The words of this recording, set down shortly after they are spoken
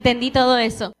Entendí todo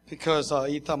eso, because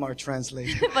Itamar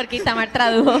translated. porque Itamar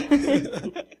tradujo.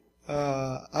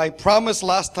 I promised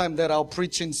last time that I'll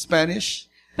preach in Spanish.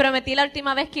 Prometí la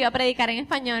última vez que iba a predicar en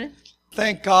español.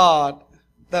 Thank God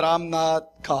that I'm not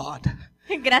God.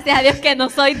 Gracias a Dios que no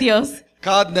soy Dios.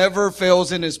 God never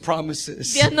fails in His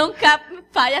promises. Dios nunca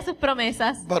falla sus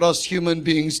promesas. But us human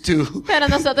beings do. Pero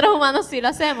nosotros humanos sí lo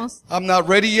hacemos. I'm not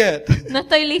ready yet. No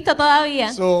estoy listo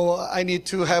todavía. So I need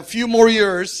to have few more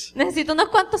years. Necesito unos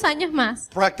cuantos años más.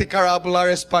 Practicar hablar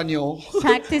español.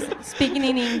 Practice speaking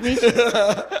in English.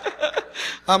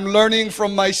 I'm learning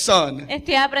from my son.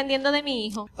 Estoy aprendiendo de mi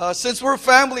hijo. Since we're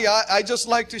family, I just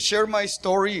like to share my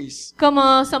stories. Como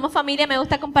somos familia, me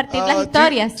gusta compartir las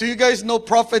historias. Do you guys know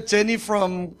Prophet Jenny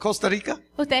from Costa Rica?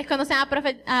 ¿Ustedes conocen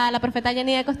a la profeta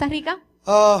Jenny de Costa Rica?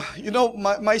 You know,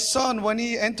 my son, when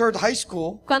he entered high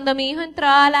school, Cuando mi hijo entró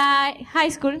a la high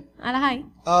school,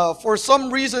 for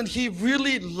some reason, he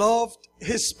really loved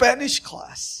his Spanish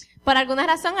class. por alguna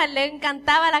razón a él le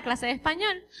encantaba la clase de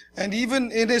español. And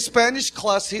even in his Spanish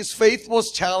class, his faith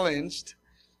was challenged.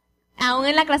 Aún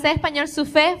en la clase de español su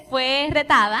fe fue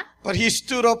retada, But he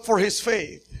stood up for his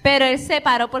faith. pero él se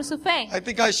paró por su fe. I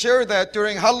think I shared that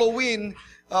during Halloween,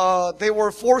 they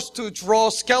were forced to draw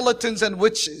skeletons and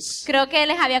witches. Creo que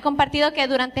les había compartido que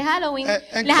durante Halloween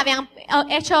And les habían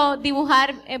hecho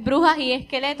dibujar brujas y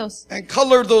esqueletos. And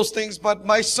color those things, but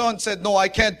my son said, no, I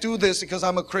can't do this because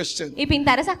I'm a Christian. Y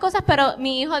pintar esas cosas, pero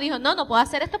mi hijo dijo, no puedo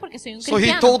hacer esto porque soy un So he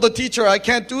cristiano. told the teacher, I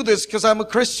can't do this because I'm a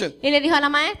Christian. Y le dijo a la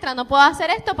maestra, no puedo hacer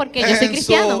esto porque yo soy And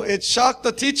cristiano. so it shocked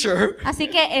the teacher. Así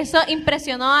que eso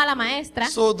impresionó a la maestra.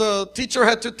 So the teacher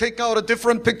had to take out a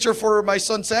different picture for my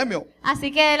son Samuel.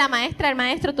 Así que el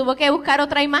maestro tuvo que buscar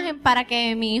otra imagen para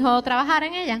que mi hijo trabajara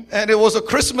en ella. And it was a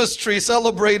Christmas tree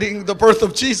celebrating the birth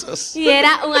of Jesus. Y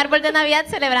era un árbol de Navidad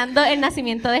celebrando el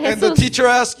nacimiento de And the Jesús. teacher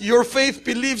asked, your faith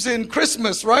believes in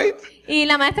Christmas, right? Y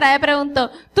la maestra le preguntó,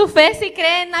 ¿tu fe sí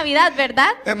cree en Navidad,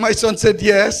 verdad? And my son said,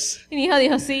 yes. Y mi hijo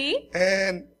dijo, sí.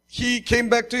 And he came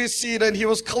back to his seat and he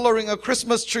was coloring a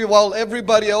Christmas tree while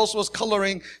everybody else was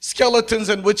coloring skeletons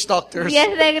and witch doctors. Y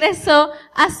él regresó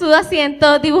a su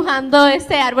asiento dibujando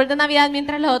ese árbol de Navidad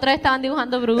mientras los otros estaban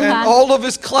dibujando And brujas. all of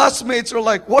his classmates were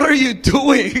like, what are you Y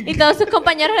doing? todos sus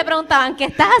compañeros le preguntaban, ¿qué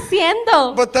estás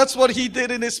haciendo? But that's what he did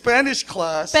in his Spanish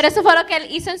class. Pero eso fue lo que él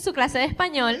hizo en su clase de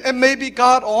español. And maybe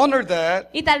God honored that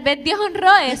Y tal vez Dios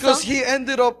honró eso because he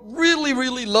ended up really,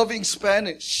 really loving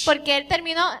Spanish. porque él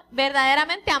terminó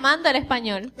verdaderamente amando el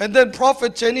español. And then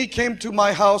Prophet Jenny came to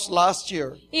my house last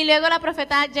year. Y luego la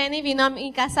profeta Jenny vino a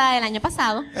mi casa el año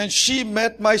pasado. And she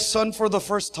met my son for the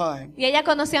first time. Y ella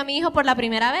conoció a mi hijo por la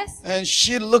primera vez. And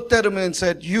she looked at him and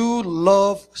said, you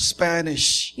love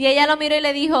Spanish. Y ella lo miró y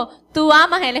le dijo, tú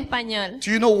amas el español.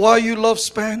 Do you know why you love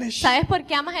Spanish? ¿Sabes por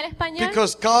qué amas el español?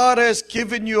 Because God has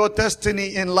given you a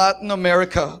destiny in Latin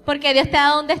America. Porque Dios te ha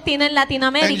dado un destino en And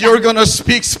Latinoamérica. you're going to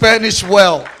speak Spanish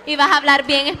well. Y vas a hablar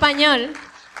bien español.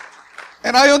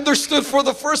 And I understood for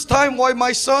the first time why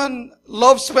my son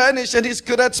loves Spanish and he's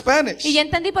good at Spanish. Y yo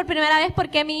entendí por primera vez por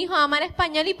qué mi hijo ama el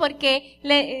español y por qué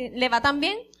le va tan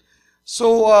bien.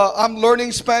 So I'm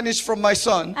learning Spanish from my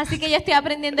son. Así que yo estoy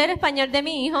aprendiendo el español de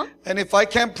mi hijo. And if I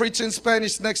can't preach in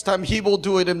Spanish next time, he will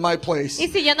do it in my place. Y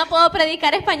si yo no puedo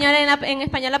predicar español en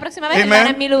español la próxima vez, él lo hará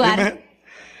en mi lugar. Amen.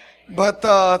 But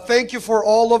thank you for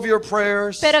all of your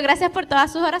prayers. Pero gracias por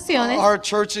todas sus oraciones. Our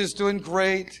church is doing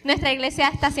great. Nuestra iglesia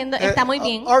está muy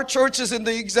bien. Our church is in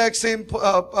the exact same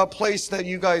place that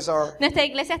you guys are. Nuestra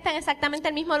iglesia está en exactamente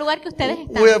el mismo lugar que ustedes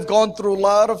We están. have gone through a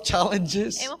lot of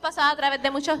challenges, Hemos pasado a través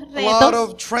de muchos a lot retos,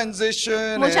 of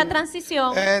transition, mucha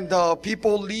transición, and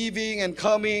people leaving and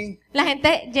coming, la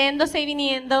gente yéndose y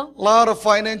viniendo, a lot of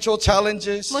financial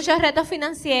challenges. muchos retos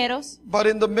financieros. But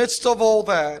in the midst of all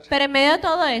that, Pero en medio de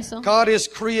todo eso, God is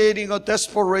creating a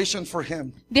desperation for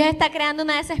him. Dios está creando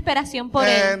una desesperación por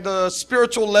él. And the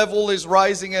spiritual level is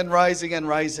rising and rising and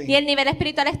rising. Y el nivel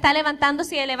espiritual está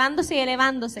levantándose y elevándose y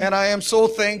elevándose. And I am so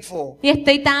thankful Y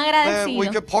estoy tan that we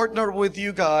agradecido can partner with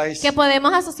you guys. que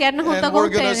podemos asociarnos junto And con we're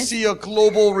going to ustedes. see a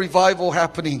global revival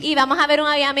happening. Y vamos a ver un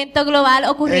avivamiento global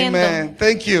ocurriendo. Amen.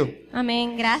 Thank you.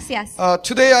 Amén. Gracias.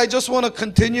 Today I just want to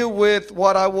continue with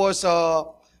what I was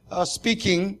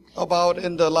speaking about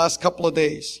in the last couple of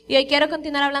days. Y hoy quiero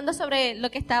continuar hablando sobre lo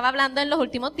que estaba hablando en los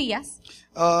últimos días.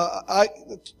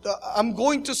 I'm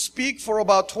going to speak for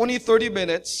about 20-30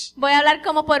 minutes. Voy a hablar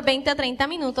como por 20 o 30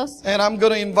 minutos. And I'm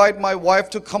going to invite my wife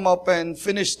to come up and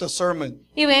finish the sermon.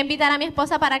 Y voy a invitar a mi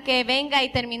esposa para que venga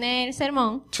y termine el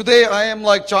sermón. Today I am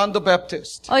like John the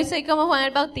Baptist. Hoy soy como Juan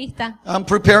el Bautista. I'm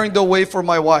preparing the way for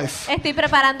my wife. Estoy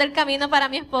preparando el camino para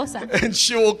mi esposa. And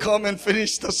she will come and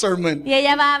finish the sermon. Y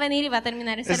ella va a venir y va a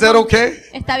terminar el Is that sermón. okay?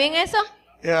 ¿Está bien eso?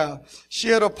 Yeah. She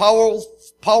had a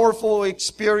powerful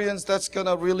experience that's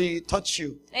gonna really touch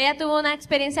you. Ella tuvo una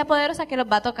experiencia poderosa que los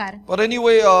va a tocar. But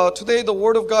anyway, today the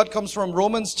word of God comes from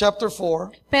Romans chapter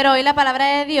 4, Pero hoy la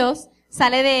palabra de Dios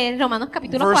sale de Romanos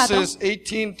capítulo 4, verses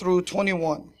 18 through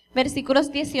 21.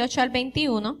 versículos 18 al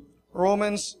 21.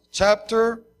 Romans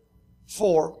chapter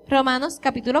 4, Romanos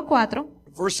capítulo 4,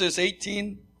 verses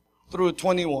 18 through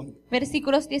 21.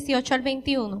 versículos 18 al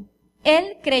 21.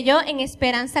 Él creyó en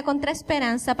esperanza contra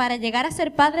esperanza para llegar a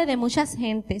ser padre de muchas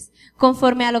gentes,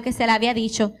 conforme a lo que se le había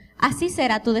dicho, así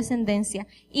será tu descendencia.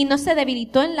 Y no se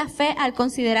debilitó en la fe al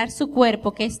considerar su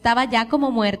cuerpo, que estaba ya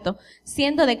como muerto,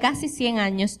 siendo de casi 100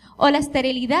 años, o la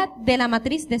esterilidad de la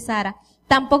matriz de Sara.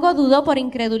 Tampoco dudó por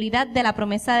incredulidad de la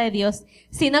promesa de Dios,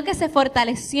 sino que se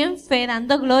fortaleció en fe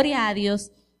dando gloria a Dios,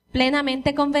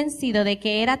 plenamente convencido de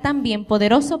que era también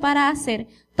poderoso para hacer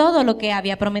todo lo que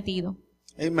había prometido.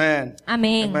 Amen.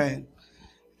 Amén. Amen.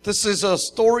 This is a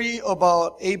story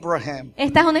about Abraham.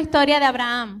 Esta es una historia de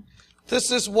Abraham. This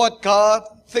is what God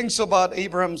thinks about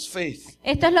Abraham's faith.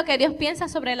 Esto es lo que Dios piensa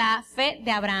sobre la fe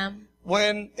de Abraham.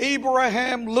 When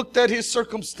Abraham looked at his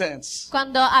circumstance,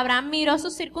 Cuando Abraham miró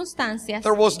sus circunstancias,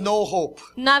 there was no hope.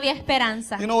 no había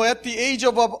esperanza. You know, at the age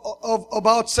of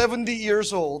about 70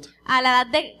 years old, A la edad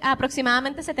de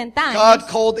aproximadamente 70 God años,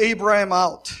 called Abraham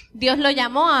out Dios lo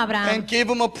llamó a Abraham and gave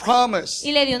him a promise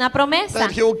y le dio una promesa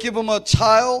that he'll give him a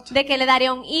child, de que le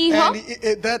daría un hijo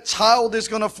and that child is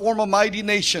going to form a mighty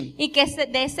nation. y que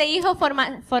de ese hijo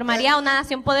formaría una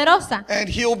nación poderosa And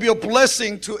he'll be a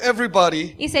blessing to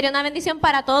everybody. y sería una bendición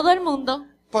para todo el mundo.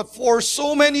 But for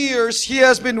so many years, he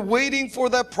has been waiting for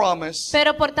that promise,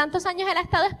 Pero por tantos años él ha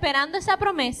estado esperando esa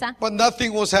promesa, but nothing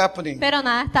was happening. pero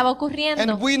nada estaba ocurriendo.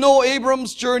 And we know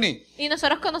Abram's journey. Y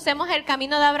nosotros conocemos el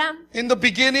camino de Abraham. In the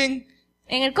beginning,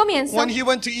 En el comienzo, when he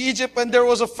went to Egypt and there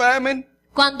was a famine,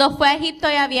 cuando fue a Egipto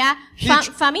y había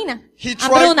famina, he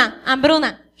tried-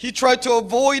 hambruna. he tried to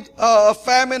avoid a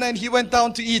famine and he went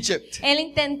down to Egypt. Él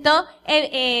intentó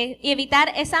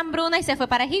evitar esa hambruna y se fue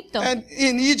para Egipto. And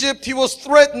in Egypt, he was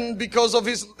threatened because of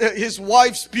his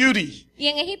wife's beauty. Y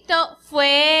en Egipto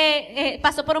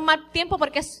pasó por un mal tiempo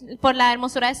por la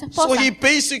hermosura de su So esposa. he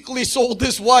basically sold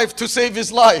his wife to save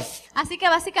his life. Así que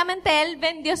básicamente él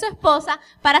vendió a su esposa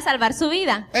para salvar su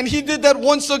vida. And he did that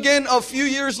once again a few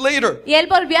years later. Y él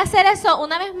volvió a hacer eso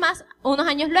una vez más, unos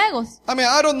años luego. I mean,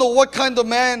 I don't know what kind of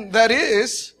man that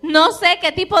is. No sé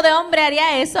qué tipo de hombre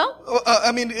haría eso.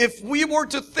 I mean, if we were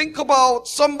to think about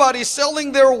somebody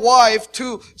selling their wife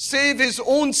to save his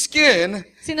own skin,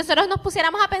 Si nosotros nos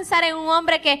pusiéramos a pensar en un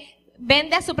hombre que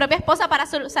vende a su propia esposa para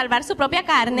salvar su propia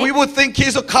carne, we would think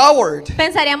he's a coward.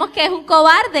 pensaríamos que es un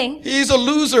cobarde, He's a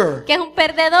loser. que es un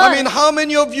perdedor. I mean, how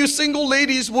many of you single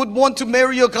ladies would want to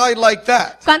marry a guy like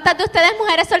that? ¿Cuántas de ustedes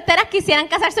mujeres solteras quisieran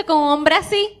casarse con un hombre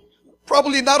así?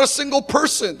 Probably not a single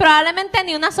person. Probablemente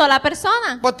ni una sola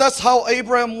persona. But that's how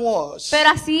Abraham was. Pero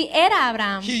así era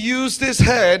Abraham. He used his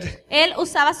head, Él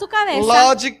usaba su cabeza,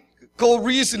 logical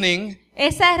reasoning,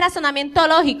 ese razonamiento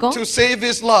lógico, to save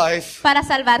his life. para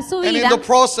salvar su And in vida. the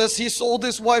process, he sold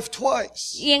his wife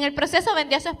twice. Y en el proceso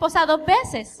vendió a su esposa 2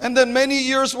 veces. And then many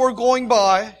years were going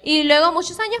by, Y luego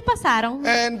muchos años pasaron.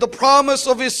 and the promise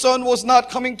of his son was not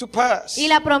coming to pass. Y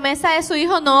la promesa de su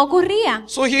hijo no ocurría.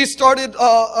 So he started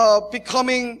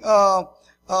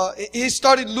he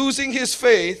started losing his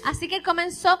faith. Así que él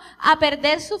comenzó a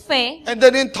perder su fe. And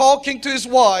then in talking to his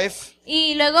wife,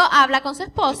 Y luego habla con su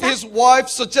esposa. his wife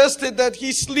suggested that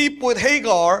he sleep with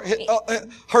Hagar,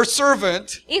 her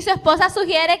servant. Y su esposa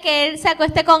sugiere que él se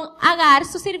acueste con Agar,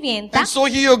 su sirvienta. And so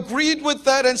he agreed with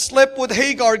that and slept with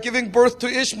Hagar, giving birth to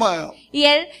Ishmael. Y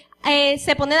él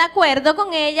se pone de acuerdo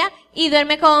con ella y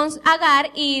duerme con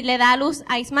Agar y le da a luz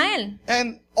a Ismael.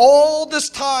 And all this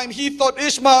time he thought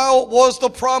Ishmael was the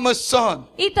promised son.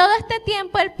 Y todo este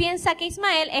tiempo él piensa que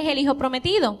Ismael es el hijo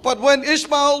prometido. But when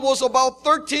Ishmael was about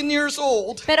 13 years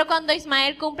old, Pero cuando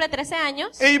Ismael cumple 13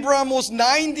 años Abraham was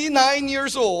 99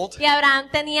 years old, y Abraham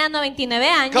tenía 99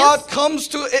 años, God comes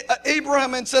to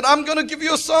Abraham and said, I'm going to give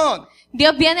you a son.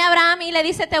 Dios viene a Abraham y le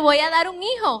dice, te voy a dar un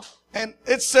hijo. And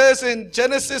it says in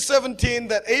Genesis 17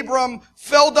 that Abraham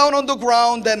fell down on the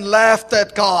ground and laughed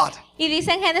at God. Y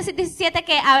dice en Génesis 17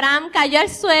 que Abraham cayó al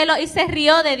suelo y se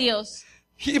rió de Dios.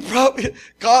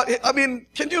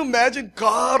 Can you imagine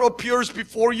God appears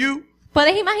before you?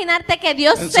 Puedes imaginarte que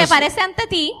Dios And se says, parece ante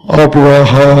ti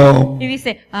Abraham, y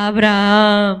dice,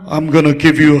 Abraham, I'm gonna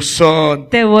give you a son.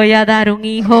 te voy a dar un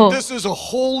hijo. This is a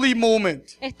holy moment.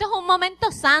 Esto es un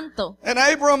momento santo. And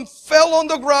Abram fell on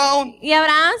the ground Y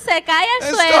Abraham se cae al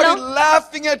and started suelo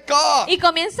laughing at God. y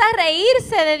comienza a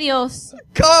reírse de Dios.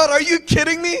 God, are you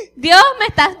kidding me? Dios, me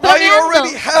estás I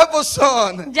already bromeando. have a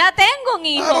son. Ya tengo un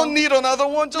I hijo. don't need another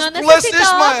one. No Just bless necesito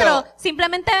Ishmael. otro.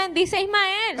 Simplemente bendice a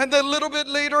Ismael. And then a little bit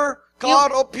later,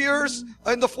 God appears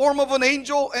in the form of an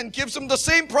angel and gives him the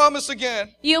same promise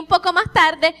again. Y un poco más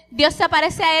tarde, Dios se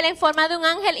aparece a él en forma de un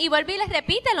ángel y vuelve y le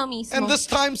repite lo mismo. And this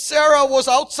time Sarah was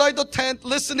outside the tent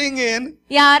listening in.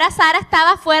 Y ahora Sara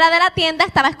estaba fuera de la tienda,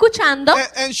 estaba escuchando.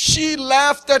 And she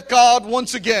laughed at God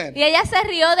once again. Y ella se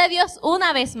rió de Dios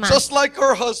una vez más. Just like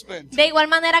her husband. De igual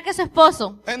manera que su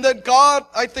esposo. And then God,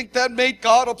 I think that made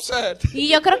God upset. Y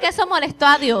yo creo que eso molestó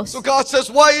a Dios. So God says,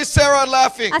 why is Sarah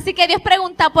laughing? Así que Dios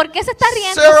pregunta, ¿por qué se está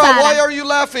riendo Sarah, why Sara? are you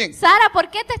laughing? Sara, ¿por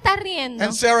qué te estás riendo?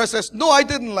 And Sarah says, no, I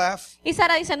didn't laugh. Y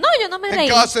Sara dice, no, yo no me And reí.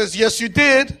 God says, yes, you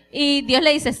did. Y Dios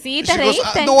le dice, sí, te She goes,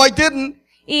 reíste. no, I didn't.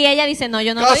 Y ella dice, no,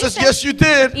 yo no lo God says, hice. yes, you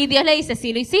did. Y Dios le dice,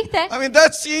 sí, lo hiciste. I mean,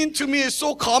 that scene to me is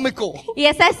so comical. Y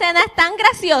esa escena es tan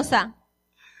graciosa.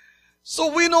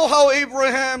 So we know how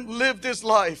Abraham lived his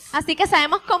life. Así que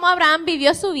sabemos cómo Abraham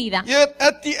vivió su vida. Yet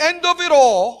at the end of it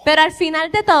all, Pero al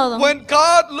final de todo, when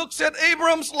God looks at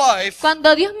Abraham's life,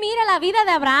 cuando Dios mira la vida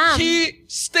de Abraham, he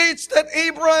states that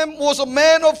Abraham was a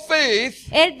man of faith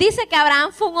Él dice que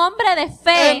Abraham fue un hombre de and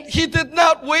fe he did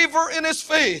not waver in his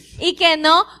faith. y que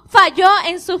no falló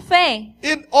en su fe.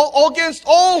 Against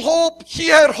all hope, he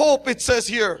had hope, it says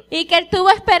here. Y que él tuvo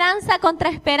esperanza contra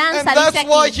And esperanza, that's dice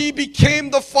why aquí. he became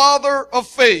the father of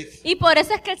faith. Y por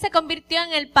eso es que él se convirtió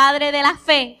en el padre de la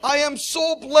fe. I am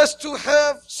so blessed to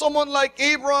have someone like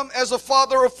Abraham as a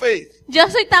father of faith. Yo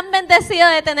soy tan bendecido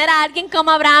de tener a alguien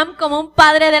como Abraham como un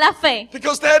padre de la fe.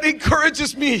 Because that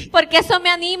encourages me Porque eso me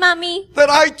anima a mí. that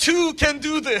I too can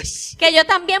do this. Que yo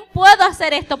también puedo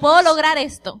hacer esto, puedo lograr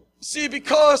esto. See,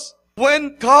 because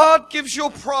when God gives you a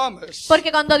promise,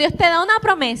 Porque cuando Dios te da una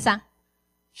promesa,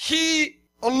 He,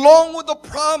 along with the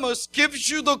promise, gives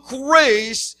you the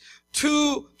grace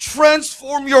to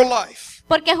transform your life.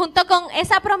 porque junto con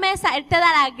esa promesa, Él te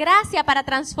da la gracia para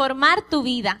transformar tu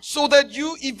vida. So that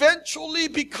you eventually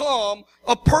become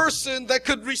a person that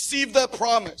could receive that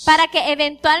promise. Para que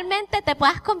eventualmente te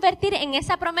puedas convertir en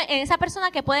esa persona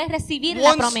que puedes recibir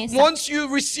la promesa. Once you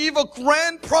receive a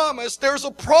grand promise, there's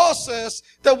a process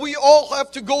that we all have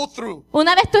to go through.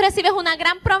 Una vez tú recibes una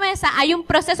gran promesa, hay un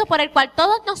proceso por el cual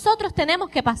todos nosotros tenemos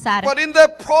que pasar. But in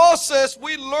that process,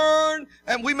 we learn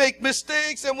and we make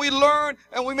mistakes and we learn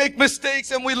and we make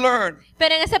mistakes and we learn.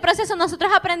 Pero en ese proceso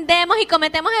nosotros aprendemos y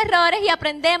cometemos errores y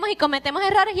aprendemos y cometemos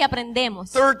errores y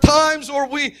aprendemos. There are times where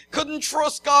we couldn't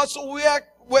trust God, so we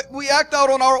act out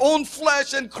on our own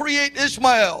flesh and create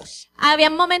Ishmaels. Había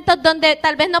momentos donde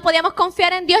tal vez no podíamos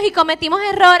confiar en Dios y cometimos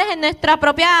errores en nuestra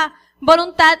propia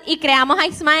voluntad y creamos a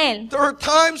Ismael. There are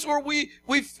times where we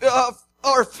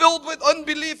are filled with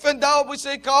unbelief and doubt. We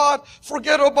say, God,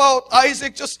 forget about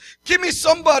Isaac. Just give me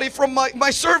somebody from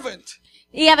my servant.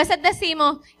 Y a veces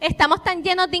decimos, estamos tan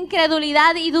llenos de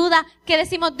incredulidad y duda que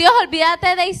decimos, Dios,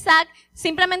 olvídate de Isaac,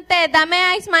 simplemente dame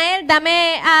a Ismael,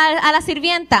 dame a la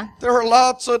sirvienta. There are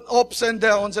lots of ups and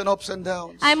downs and ups and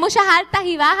downs. Hay muchas altas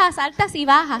y bajas, altas y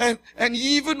bajas. And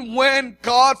even when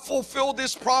God fulfilled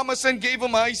His promise and gave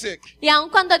him Isaac, Y aun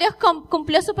cuando Dios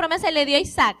cumplió su promesa y le dio a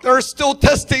Isaac, there are still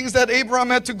testings that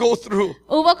Abraham had to go through.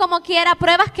 hubo como quiera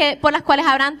pruebas por las cuales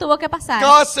Abraham tuvo que pasar.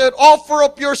 God said, offer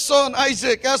up your son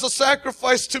Isaac as a sacrifice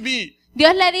to me.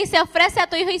 Dios le dice, ofrece a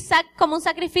tu hijo Isaac como un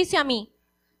sacrificio a mí.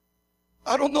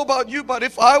 I don't know about you, but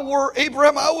if I were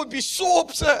Abraham, I would be so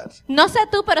upset. No sé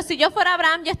tú, pero si yo fuera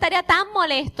Abraham, yo estaría tan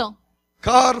molesto.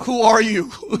 God, who are you?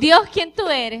 Dios, ¿quién tú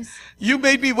eres? You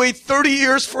made me wait 30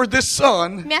 years for this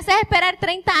son, Me haces esperar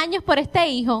 30 años por este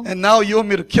hijo. and now you want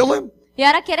me to kill him ¿Y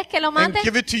ahora quieres que lo and mate?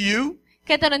 give it to you?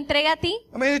 ¿Que te lo entregue a ti?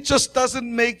 I mean, it just doesn't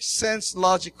make sense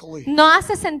logically. No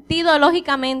hace sentido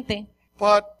lógicamente.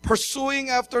 But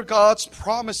pursuing after God's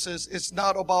promises is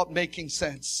not about making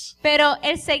sense. Pero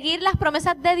el seguir las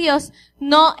promesas de Dios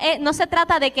no se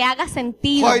trata de que haga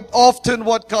sentido. Quite often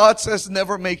what God says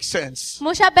never makes sense.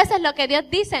 Muchas veces lo que Dios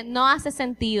dice no hace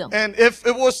sentido. And if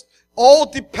it was all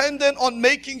dependent on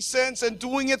making sense and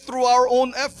doing it through our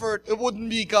own effort, it wouldn't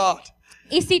be God.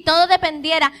 Y si todo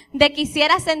dependiera de que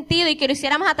hiciera sentido y que lo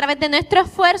hiciéramos a través de nuestro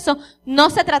esfuerzo, no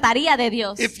se trataría de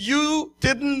Dios. If you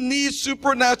didn't need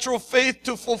supernatural faith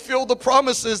to fulfill the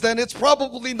promises, then it's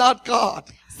probably not God.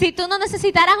 Si tú no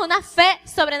necesitaras una fe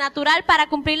sobrenatural para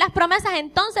cumplir las promesas,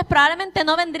 entonces probablemente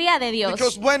no vendría de Dios.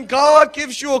 Because when God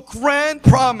gives you a grand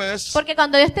promise, Porque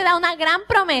cuando Dios te da una gran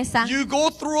promesa, you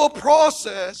go through a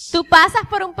process tú pasas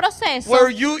por un proceso where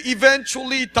you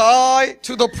eventually die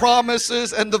to the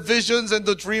promises and the visions and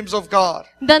the dreams of God.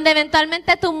 donde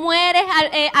eventualmente tú mueres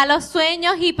a los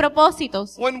sueños y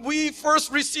propósitos. When we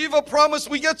first receive a promise,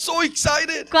 we get so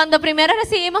excited. Cuando primero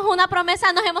recibimos una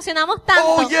promesa, nos emocionamos tanto.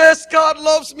 Oh yes, God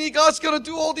loves me. God's going to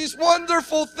do all these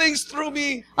wonderful things through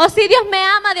me. Oh, si Dios me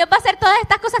ama, Dios va a hacer todas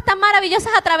estas cosas tan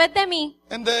maravillosas a través de mí.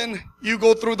 And then you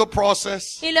go through the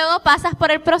process Y luego pasas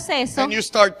por el proceso and you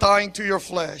start dying to your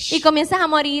flesh. y comienzas a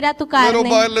morir a tu Little by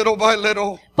carne, little by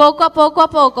little, poco a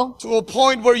poco, to a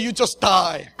point where you just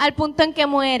die. al punto en que You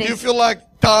mueres. feel like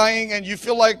dying and you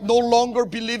feel like no longer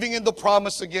believing in the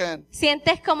promise again.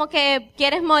 Sientes como que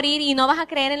quieres morir y no vas a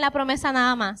creer en la promesa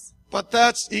nada más. But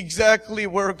that's exactly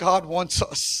where God wants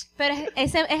us. Pero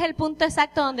ese es el punto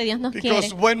exacto donde Dios nos quiere.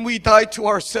 Because when we die to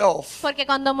ourselves, Porque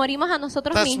cuando morimos a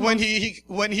nosotros that's mismos,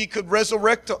 when he could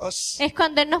resurrect us. es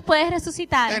cuando Él nos puede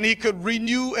resucitar. And he could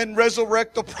renew and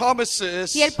resurrect the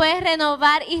promises, Y Él puede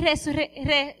renovar y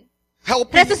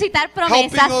helping resucitar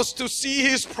promesas, us to see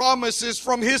his promises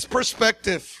from his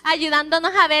perspective.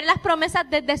 ayudándonos a ver las promesas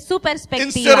desde su Instead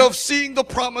perspectiva. of seeing the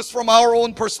promise from our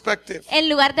own perspective. En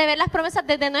lugar de ver las promesas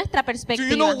desde nuestra Do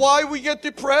you know perspectiva. why we get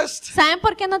depressed? ¿Saben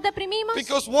por qué nos deprimimos?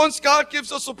 Because once God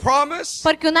gives us a promise,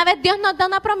 Porque una vez Dios nos da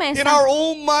una in promesa, our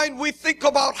own mind we think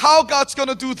about how God's going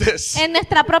to do this. en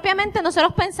nuestra propia mente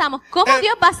nosotros pensamos, ¿cómo And-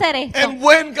 Dios va a hacer esto? And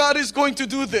when God is going to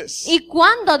do this. ¿Y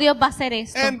cuándo Dios va a hacer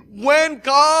esto? And when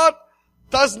God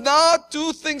does not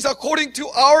do things according to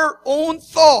our own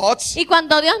thoughts, Y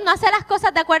cuando Dios no hace las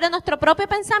cosas de acuerdo a nuestro propio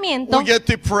pensamiento, we get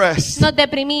depressed. nos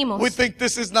deprimimos. We think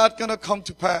this is not going to come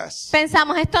to pass.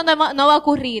 Pensamos, esto no va a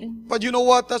ocurrir. But you know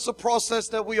what? That's a process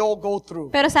that we all go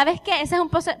through. Pero ¿sabes qué? Ese es un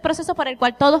proceso por el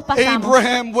cual todos pasamos.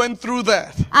 Abraham went through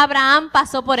that. Abraham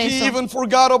pasó por He eso. even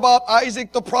forgot about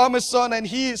Isaac, the promised son, and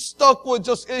he is stuck with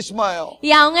just Ishmael.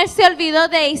 Y aún él se olvidó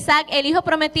de Isaac, el hijo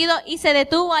prometido, y se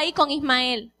detuvo ahí con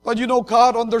Ismael. But you know,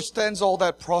 God understands all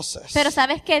that process Pero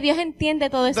 ¿sabes qué? Dios entiende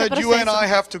todo ese that you and I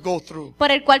proceso have to go through. por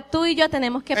el cual tú y yo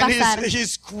tenemos que And pasar.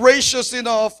 he's gracious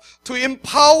enough to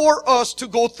empower us to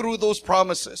go through those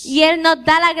promises. Y Él nos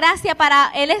da la gracia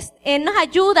Él nos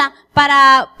ayuda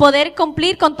para poder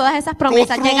cumplir con todas esas Go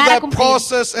promesas, through llegar a that cumplir.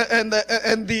 process and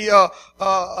the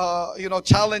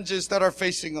challenges that are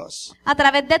facing us. A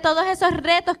través de todos esos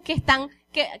retos que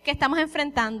estamos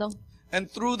enfrentando. And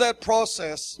through that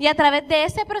process, Y a través de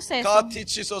ese proceso, God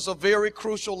teaches us a very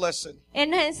crucial lesson. Él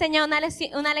nos enseña una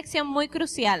lección muy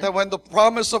crucial. That when the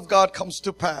promise of God comes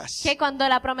to pass, Que cuando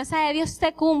la promesa de Dios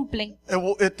se cumple,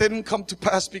 it didn't come to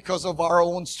pass because of our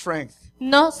own strength.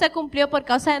 no se cumplió por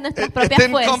causa de nuestras It propias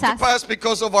didn't come to fuerzas. pass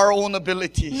because of our own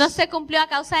abilities. No se cumplió a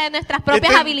causa de nuestras It propias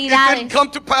didn't habilidades.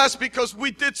 come to pass because we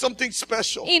did something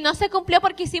special. Y no se cumplió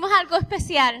porque hicimos algo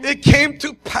especial. It came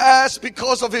to pass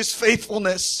because of His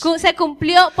faithfulness. Se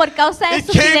cumplió por causa de It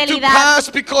su came to fidelidad.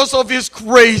 pass because of His Y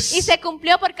grace. se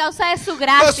cumplió por causa de su That's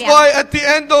gracia. why at the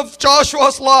end of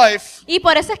Joshua's life, Y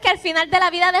por eso es que al final de la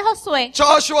vida de Josué,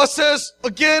 Joshua says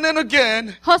again and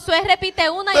again Josué repite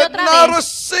una y that otra not a vez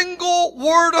single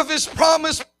word of His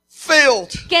promise failed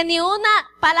que ni una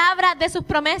palabra de sus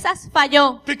promesas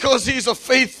falló, because He's a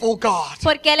faithful God.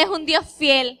 porque Él es un Dios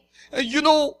fiel. And you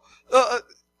know,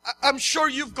 I'm sure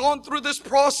you've gone through this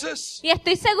process Y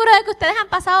estoy seguro de que ustedes han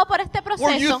pasado por este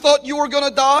where you proceso thought you were going to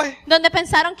die, donde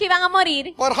pensaron que iban a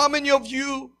morir, but how many of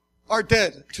you are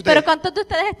dead today? pero ¿cuántos de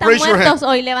ustedes están Raise your muertos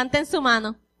hoy? Levanten su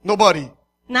mano. Nobody.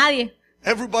 Nadie.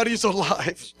 Everybody's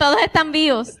alive. Todos están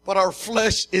vivos. But our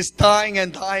flesh is dying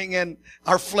and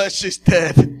our flesh is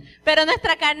dead. Pero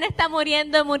nuestra carne está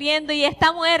muriendo y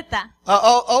está muerta.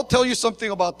 I'll tell you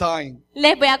something about dying.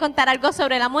 Les voy a contar algo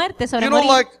sobre la muerte, sobre You know,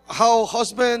 morir. like how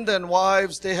husband and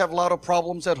wives, they have a lot of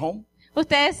problems at home.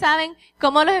 Ustedes saben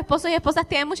cómo los esposos y esposas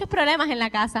tienen muchos problemas en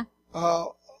la casa.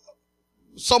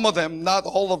 Some of them, not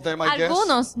all of them, I guess.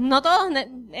 Algunos, no todos,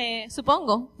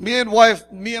 supongo. Me and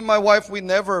my wife, we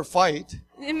never fight.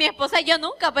 Mi esposa y yo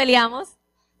nunca peleamos.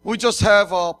 We just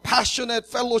have a passionate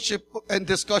fellowship and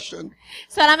discussion.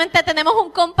 Solamente tenemos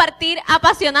un compartir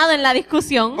apasionado en la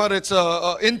discusión. But it's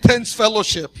a intense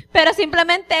fellowship. Pero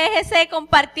simplemente es ese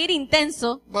compartir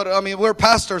intenso. But I mean, we're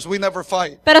pastors, we never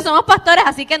fight. Pero somos pastores,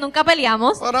 así que nunca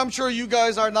peleamos. But I'm sure you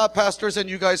guys are not pastors and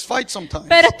you guys fight sometimes.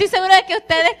 Pero estoy seguro de que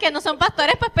ustedes que no son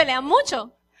pastores, pues pelean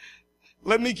mucho.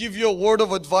 Let me give you a word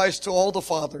of advice to all the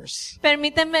fathers,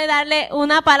 Permítanme darle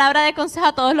una palabra de consejo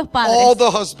a todos los all padres, the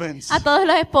husbands. a todos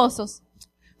los esposos.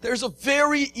 There's a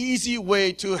very easy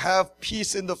way to have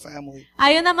peace in the family.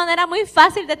 Hay una manera muy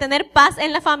fácil de tener paz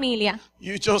en la familia.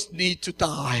 You just need to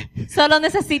die. Solo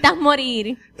necesitas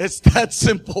morir. It's that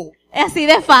simple. Es así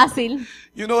de fácil.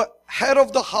 You know, head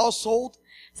of the household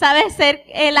 ¿Sabes? Ser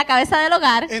la cabeza del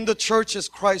hogar. in the church is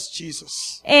Christ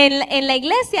Jesus. En la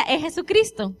iglesia es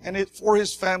Jesucristo. And for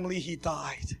his family, he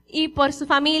died. Y por su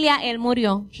familia, Él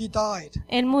murió. He died.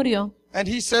 Él murió. And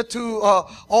he said to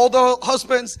all the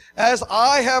husbands, as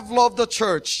I have loved the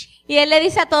church, Y Él le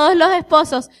dice a todos los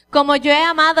esposos, como yo he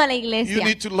amado a la you iglesia,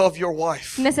 need to love your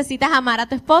wife. necesitas amar a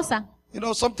tu esposa. You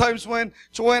know, sometimes when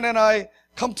Joanne and I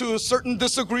come to certain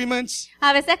disagreements,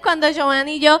 A veces cuando Joan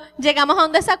y yo llegamos a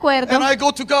un desacuerdo and I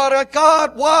go to God,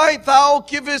 God, why thou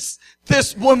givest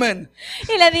this woman?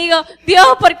 y le digo,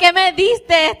 Dios, ¿por qué me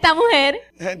diste esta mujer?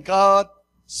 And God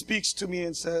speaks to me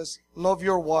and says, love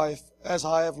your wife as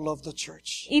I have loved the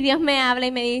church. Y Dios me habla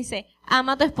y me dice,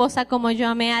 ama a tu esposa como yo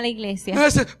amé a la iglesia. And I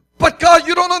said, but God,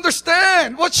 you don't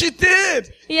understand what she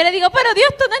did. Y yo le digo, pero Dios,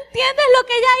 tú no entiendes lo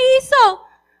que ella hizo.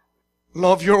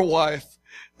 Love your wife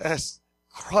as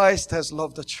Christ has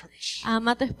loved the church.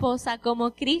 Ama a tu esposa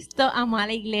como Cristo amó a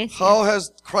la iglesia. How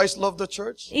has Christ loved the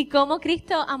church? Y como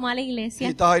Cristo amó a la He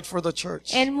iglesia, died for the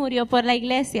church. Él murió por la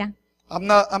iglesia. I'm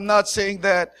not saying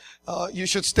that you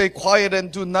should stay quiet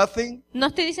and do nothing. No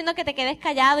estoy diciendo que te quedes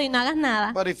callado y no hagas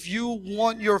nada. But if you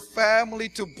want your family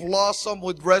to blossom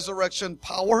with resurrection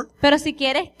power, Pero si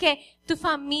quieres que tu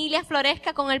familia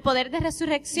florezca con el poder de you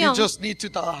resurrección, just need to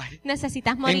die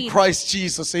necesitas in morir Christ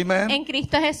Jesus. Amen. en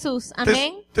Cristo Jesús.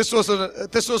 Amén. This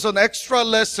was an extra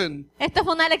lesson Esto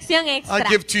fue una lección I extra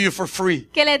give to you for free.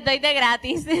 que les doy de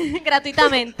gratis,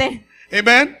 gratuitamente.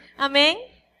 Amen. Amén.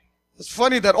 It's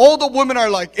funny that all the women are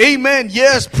like, amen,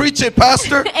 yes, preach it,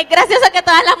 pastor. Es gracioso que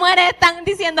todas las mujeres están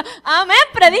diciendo, amén,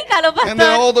 predícalo, And then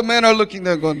all pastor. the men are looking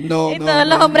there going, no, Y no, todos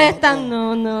los no, hombres no, están,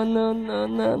 no.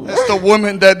 no. It's the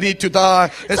women that need to die.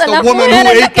 It's Son the las woman who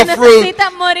mujeres las ate que the fruit.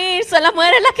 necesitan morir, son las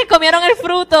mujeres las que comieron el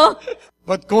fruto.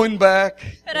 But going back,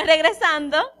 Pero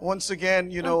regresando, once again,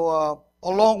 you know,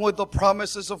 along with the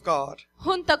promises of God,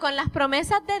 junto con las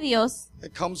promesas de Dios,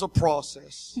 it comes a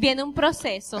process. viene un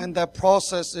proceso. And that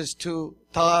process is to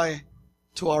die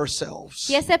to ourselves.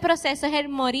 Y ese proceso es el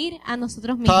morir a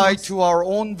nosotros Die mismos. to our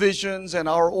own visions and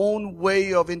our own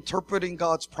way of interpreting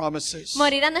God's promises.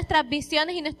 Morir a nuestras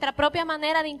visiones y nuestra propia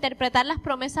manera de interpretar las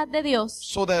promesas de Dios.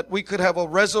 So that we could have a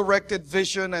resurrected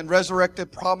vision and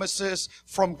resurrected promises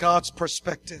from God's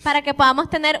perspective. Para que podamos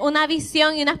tener una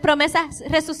visión y unas promesas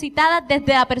resucitadas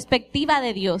desde la perspectiva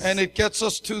de Dios. And it gets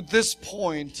us to this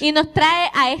point Y nos trae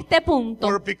a este punto,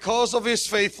 where because of His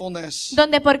faithfulness,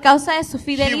 donde por causa de su He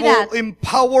fidelidad, will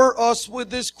empower us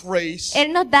with His grace,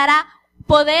 Él nos dará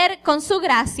poder con su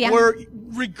gracia, where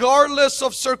regardless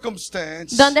of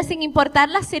circumstance, donde sin importar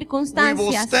las we will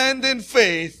circunstancias, stand in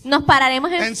faith nos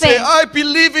pararemos en and say, fe I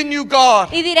believe in you,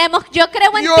 God. y diremos, yo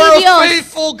creo en You're ti, a Dios.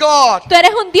 faithful God. Tú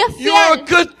eres un Dios You're a fiel.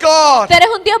 good God. Tú eres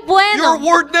un Dios Your bueno.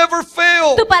 word never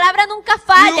fails. Tu palabra nunca You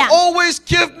falla. always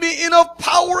give me enough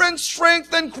power and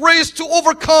strength and grace to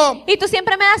overcome. Y tú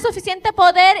siempre me das suficiente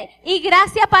poder y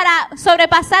gracia para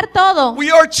sobrepasar todo. We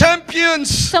are champions.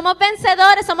 Somos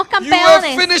vencedores, somos You have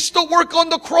campeones. finished the work on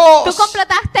the Tú cross.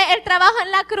 completaste el trabajo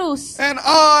en la cruz. And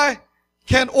I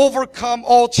can overcome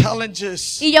all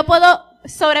challenges. Y yo puedo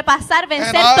sobrepasar, And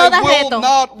vencer I todo will reto.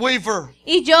 not waver.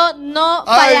 Y yo no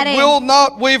I fallaré. will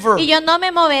not waver. Y yo no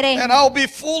me moveré. And I'll be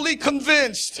fully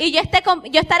convinced Y yo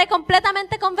estaré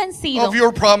completamente convencido of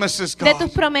your promises, de tus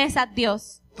God. promesas,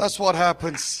 Dios. That's what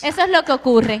happens. Eso es lo que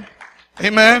ocurre.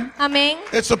 Amen. Amén.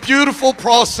 It's a beautiful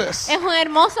process. Es un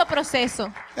hermoso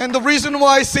proceso. And the reason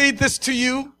why I say this to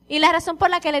you Y la razón por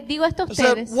la que les digo esto a is that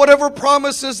ustedes whatever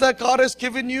promises that God has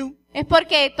given you, es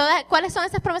porque ¿cuáles son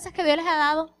esas promesas que Dios les ha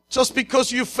dado? just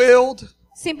because you failed,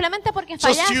 Simplemente porque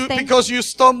just fallaste. because you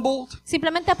stumbled,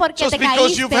 Simplemente porque just te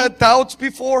because you've had caíste. doubts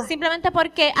before, Simplemente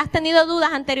porque has tenido dudas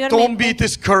don't be anteriormente.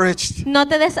 discouraged. No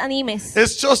te desanimes.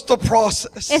 It's just a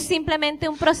process. Es simplemente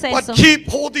un proceso. But keep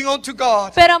holding on to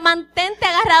God. Pero mantente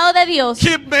agarrado de Dios.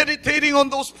 Keep meditating on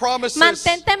those promises.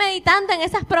 Mantente meditando en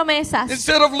esas promesas.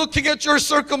 Instead of looking at your En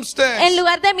circumstance,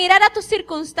 lugar de mirar a tus keep your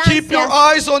circunstancias,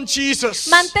 eyes on Jesus.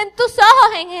 mantén tus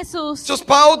ojos en Jesús. Just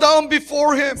bow down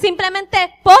before Him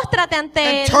Simplemente póstrate ante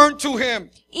and Él turn to Him.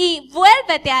 y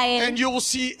vuélvete a Él. And you will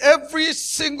see every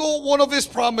single one of His Y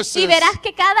promises verás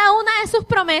que cada una de sus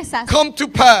promesas come to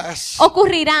pass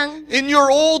ocurrirán in your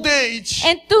old age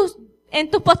en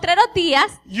tus postreros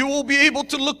días you will be able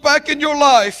to look back in your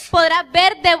life, podrás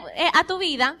ver a tu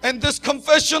vida, and this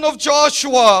confession of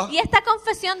Joshua y esta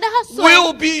confesión de Josué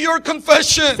will be your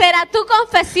confession. será tu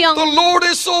confesión. The Lord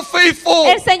is so faithful.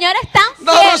 El Señor es tan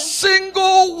Not a fiel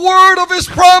single word of His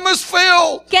promise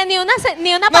failed. que ni una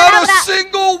Not a palabra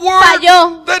single word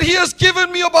falló. that He has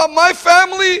given me about my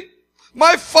family,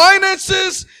 my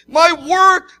finances, my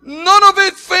work, none of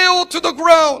it failed to the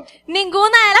ground.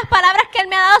 Ninguna de las palabras que Él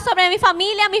me ha dado sobre mi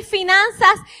familia, mis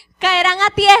finanzas, caerán a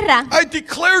tierra. I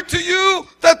declare to you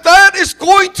that that is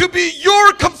going to be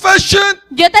your confession.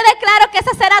 Yo te declaro que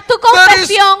esa será tu That is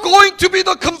confesión. going to be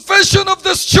the confession of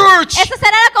this church. Esa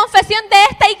será la confesión de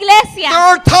esta There iglesia.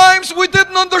 are times we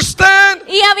didn't understand,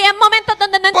 Y había momentos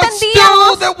donde no but still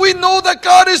entendíamos, that we know that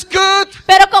God is good.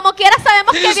 pero como quiera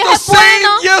sabemos que He's Dios the es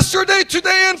bueno. same yesterday,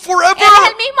 today, and forever. Él es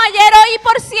el mismo ayer, hoy y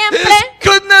por His siempre.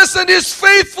 goodness and His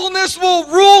faithfulness will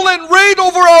rule and reign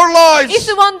over our Y lives.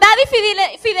 su bondad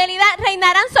y fidelidad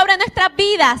reinarán sobre nuestras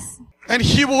vidas. And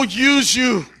He will use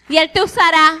you Y Él te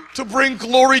usará to bring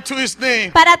glory to His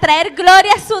name. para traer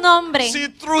gloria a su nombre. See,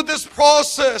 through this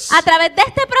process, A través de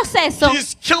este proceso,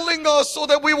 He's killing us so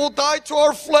that we will die to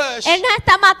our flesh. Él nos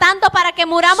está matando para que So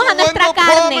muramos a when nuestra the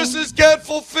carne. promises get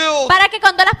fulfilled, Para que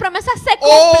cuando las promesas se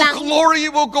all cumplan, glory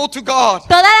will go to God.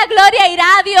 toda la gloria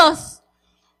irá a Dios.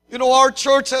 You know, our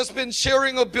church has been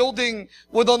sharing a building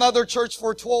with another church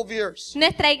for 12 years.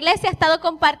 Nuestra iglesia ha estado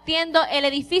compartiendo el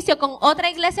edificio con otra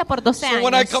iglesia por 12 So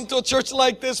when I años. come to a church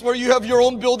like this where you have your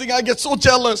own building, I get so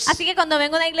jealous. Así que cuando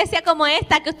vengo a una iglesia como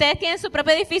esta, que ustedes tienen su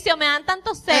propio edificio, me dan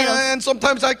tantos celos. And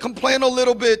sometimes I complain a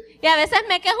little bit. Y a veces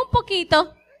me quejo un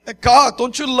poquito. God,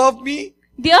 don't you love me?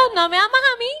 Dios, ¿no me amas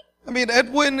a mí? I mean,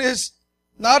 Edwin is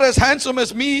not as handsome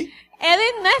as me.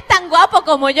 Edwin no es tan guapo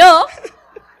como yo.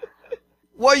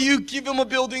 Why you give him a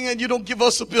building and you don't give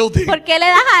us a building? ¿Por qué le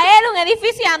das a él un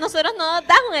edificio y a nosotros no nos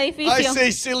das un I edificio?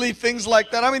 say silly things like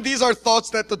that. I mean, these are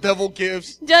thoughts that the devil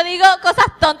gives. Yo digo cosas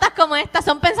tontas como estas,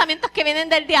 son pensamientos que vienen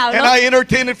del diablo. And I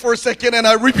entertain it for a second and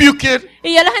I rebuke it.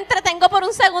 Y yo los entretengo por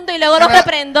un segundo y luego los And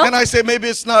reprendo. I say, maybe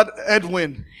it's not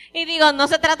Edwin, Y digo, no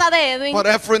se trata de Edwin, but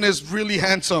Ephraim is really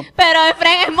handsome. pero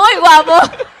Efraín es muy guapo.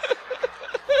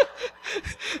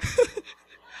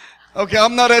 Okay,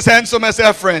 I'm not as handsome as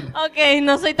Ephraim. Ok,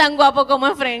 no soy tan guapo como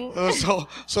Efraín.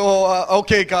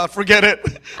 Okay, God, forget it.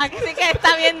 Aquí sí que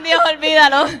está bien, Dios,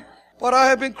 olvídalo. But I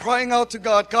have been crying out to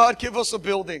God, God, give us a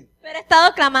building. Pero he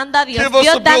estado clamando a Dios. Give us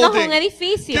a Dios, danos building. un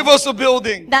edificio. Give us a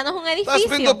building. Danos un That's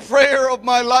been the edificio. prayer of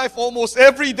my life almost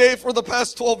every day for the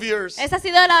past 12 years. Esa ha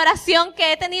sido la oración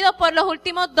que he tenido por los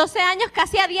últimos 12 años,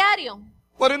 casi a diario.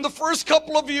 But in the first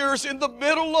couple of years, in the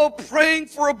middle of praying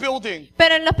for a building,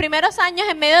 Pero en los primeros años,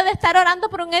 en medio de estar orando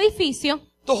por un edificio,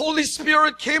 the Holy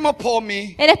Spirit came upon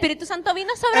me, el Espíritu Santo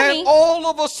vino sobre and mí all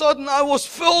of a sudden I was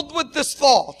filled with this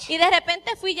thought. y de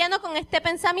repente fui lleno con este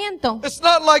pensamiento. It's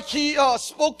not like He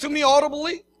spoke to me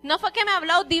audibly. No fue que me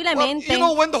habló But audiblemente. you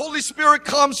know, when the Holy Spirit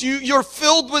comes, you're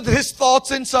filled with His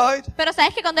thoughts inside. Pero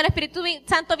sabes que cuando el Espíritu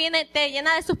Santo viene, te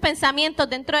llena de sus pensamientos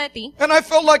dentro de ti. And I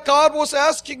felt like God was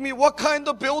asking me, what kind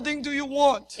of building do you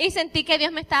want? Y sentí que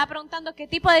Dios me estaba preguntando qué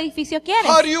tipo de edificio quieres.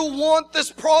 How do you want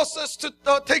this process to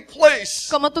take place?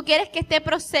 ¿Cómo tú quieres que este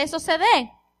proceso se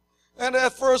dé? And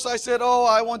at first I said, oh,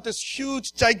 I want this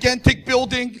huge, gigantic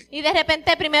building. Y de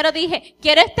repente primero dije,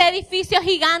 quiero este edificio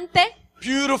gigante,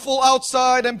 Beautiful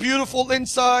outside and beautiful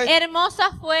inside. hermoso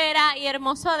afuera y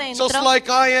hermoso adentro, Just like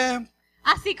I am.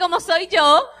 así como soy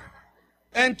yo.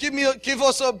 And give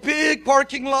us a big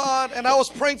parking lot. And I was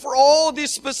praying for all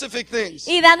these specific things.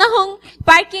 Y danos un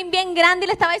parking bien grande y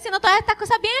le estaba diciendo todas estas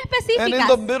cosas bien And in específicas.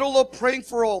 the middle of praying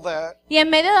for all that, Y en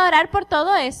medio de orar por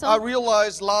todo I eso,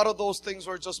 realized a lot of those things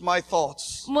were just my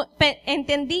thoughts.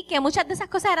 entendí que muchas de esas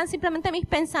cosas eran simplemente mis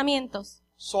pensamientos.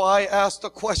 So I asked a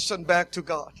question back to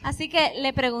God. Así que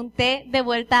le pregunté de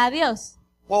vuelta a Dios.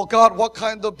 Well, God, what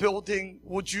kind of building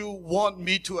would you want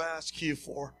me to ask you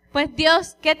for? Pues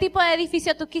Dios, ¿qué tipo de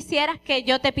edificio tú quisieras que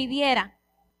yo te pidiera?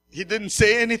 He didn't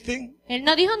say anything, Él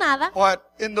no dijo nada. but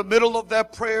in the middle of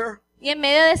that prayer, Y en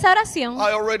medio de esa oración,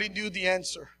 I already knew the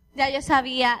answer. ya yo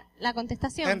sabía la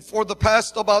contestación. And for the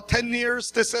past about 10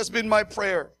 years, this has been my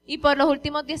prayer. Y por los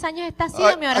últimos 10 años esta ha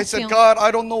sido mi I said, oración. God,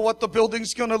 I don't know what the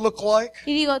building's going to look like.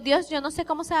 Y digo, Dios, yo no sé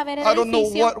cómo se va a ver el I don't know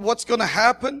edificio. what's going to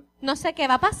happen. No sé qué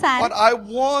va a pasar. But I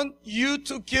want you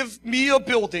to give me a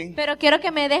building Pero quiero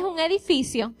que me des un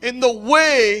edificio in the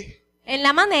way en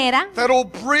la manera that'll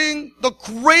bring the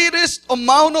greatest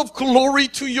amount of glory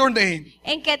to your name.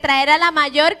 en que traerá la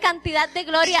mayor cantidad de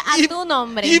gloria a tu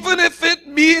nombre. Even if it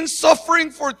means suffering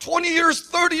preparing for 20 years,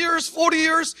 30 years, 40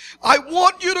 years, I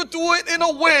want you to do it in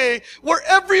a way where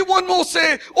everyone will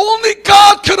say, only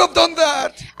God could have done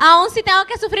that. Aún si tengo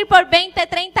que sufrir por 20,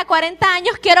 30, 40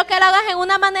 años, quiero que lo hagas en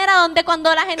una manera donde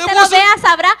cuando la gente It lo wasn't- vea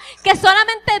sabrá que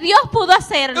solamente Dios pudo It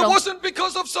hacerlo. wasn't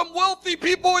because of some wealthy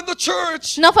people in the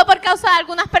church, No fue por causa de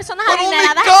algunas personas but only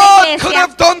adineradas en God la could iglesia,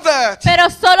 have done that. pero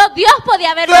solo Dios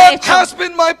podía haberlo That hecho. has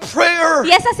been my prayer.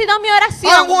 Y esa ha sido mi I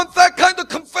oración. want that kind of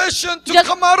confession to Yo-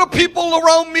 come out of people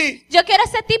around me. Yo quiero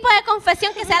ese tipo de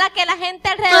confesión que sea la que la gente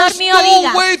alrededor There's mío no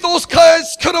diga. way those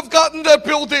guys could have gotten that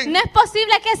building. No es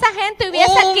posible que esa gente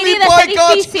hubiese Only adquirido by ese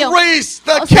God's edificio. grace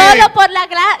that Solo came. por la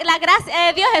gracia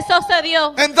de Dios eso se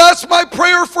dio. And that's my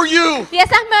prayer for you. Y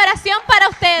esa es mi oración para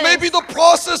ustedes. Maybe the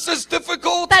process is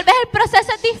difficult. Tal vez el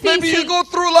proceso es Maybe you difícil. go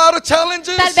through a lot of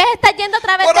challenges. Tal vez estás yendo a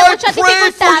través But de I muchas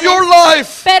pray for your dificultades.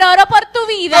 life Pero oro por tu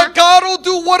vida. that God will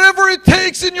do whatever it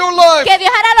takes in your life Que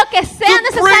Dios hará lo que sea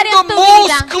to bring necesario en the tu most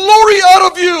vida. glory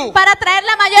out of you. Para traer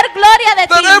la mayor gloria de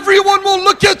That ti. everyone will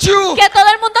look at you Que todo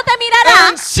el mundo te mirará.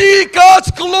 and see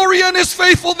God's glory and His Y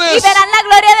faithfulness. verán la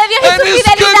gloria de Dios y and su His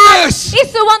fidelidad. goodness. Y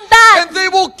su bondad. And they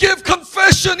will give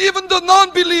confession, even the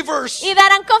non-believers. Y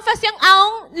darán confesión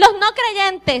aún los no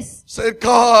creyentes. Say,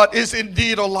 God is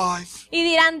indeed alive. Y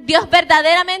dirán, Dios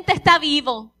verdaderamente está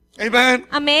vivo. Amen.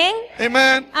 Amén.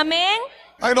 Amen. Amén.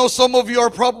 I know some of you are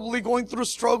probably going through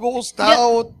struggles,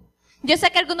 doubt, Yo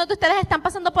sé que algunos de ustedes están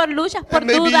pasando por luchas, por and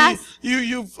maybe dudas.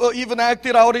 you've even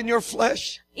acted out in your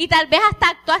flesh. Y tal vez hasta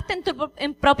actuaste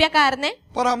en propia carne.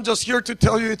 But I'm just here to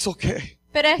tell you it's okay.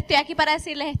 Pero estoy aquí para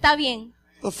decirles, está bien.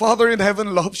 The Father in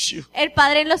heaven loves you. El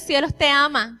Padre en los cielos te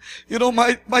ama. You know,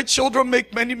 my children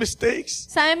make many mistakes.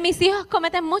 Saben, mis hijos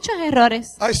cometen muchos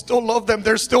errores. I still love them.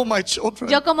 They're still my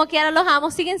children. Yo como quiera los amo,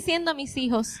 siguen siendo mis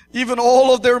hijos. Even all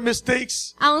of their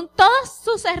mistakes, Aún todos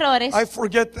sus errores, I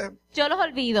forget them yo los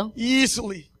olvido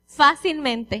easily.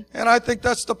 fácilmente. And I think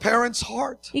that's the parent's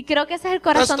heart. Y creo que ese es el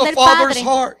corazón That's the del Father's Padre.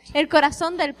 heart. El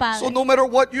corazón del So Padre. no matter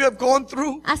what you have gone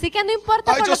through, Así que no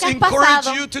importa I por lo just que has encourage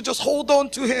pasado. you to just hold on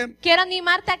to Him Quiero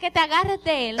animarte a que te agarres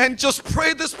de Él. and just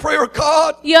pray this prayer.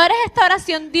 God, Y ores esta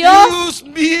oración. Dios, use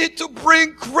me to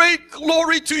bring great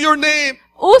glory to your name.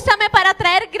 úsame para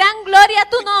traer gran gloria a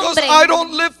tu Because nombre. I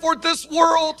don't live for this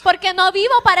world, Porque no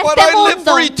vivo para but este I live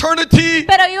mundo, for eternity.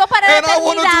 pero vivo para la And I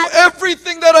want to eternidad. do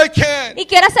everything that I can Y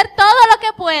quiero hacer todo lo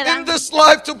que pueda in this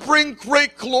life to bring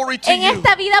great glory to en you.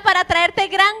 esta vida para traerte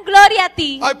gran gloria a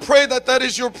ti. I pray that that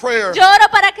is your prayer. Yo oro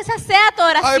para que esa sea tu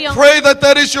I oración. pray that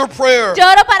that is your prayer. Yo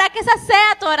oro para que esa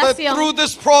sea tu That oración. through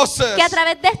this process, Que a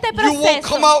través de este you will proceso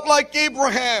come out like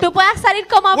Abraham, tú puedas salir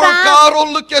como where Abraham, God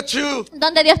will look at you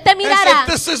donde Dios te and mirará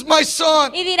say, this is my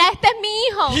son. y dirá, este es mi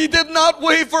hijo. He did not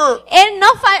waver. Él no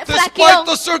flaqueó. Despite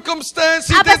the circumstance,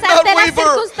 he A did pesar not de las waver.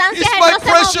 circunstancias, He's Él my no se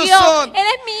precious movió. son. Él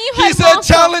es mi hijo He's had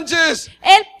hermoso. challenges,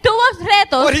 Él tuvo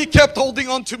retos, but he kept holding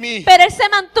on to me. pero Él se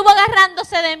mantuvo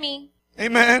agarrándose de mí.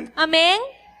 Amen. Amén.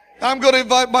 I'm going to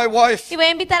invite my wife, Y voy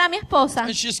a invitar a mi esposa.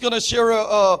 and she's going to share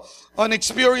an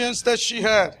experience that she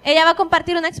had. Ella va a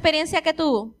compartir una experiencia que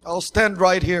tuvo. I'll stand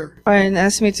right here. Ryan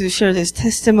asked me to share this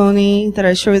testimony that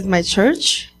I share with my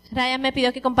church. Ryan me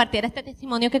pidió que compartiera este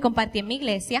testimonio que compartí en mi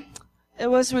iglesia. It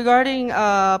was regarding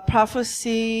a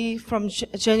prophecy from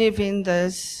Jenny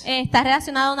Vindas. Está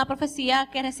relacionado a una profecía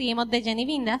que recibimos de Jenny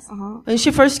Vindas. When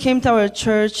she first came to our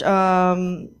church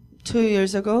 2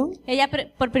 years ago, Ella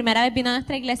por primera vez vino a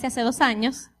nuestra iglesia hace 2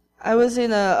 años. I was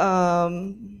in a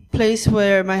place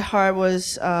where my heart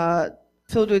was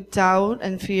filled with doubt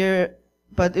and fear,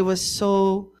 but it was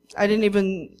so I wasn't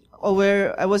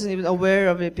even aware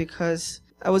of it because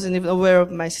I wasn't even aware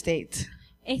of my state.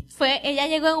 Ella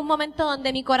llegó en un momento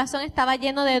donde mi corazón estaba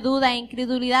lleno de duda e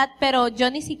incredulidad, pero yo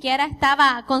ni siquiera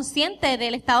estaba consciente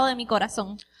del estado de mi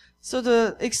corazón. So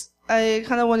I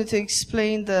kind of wanted to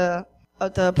explain the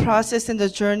process and the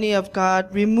journey of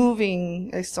God removing,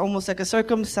 it's almost like a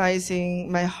circumcising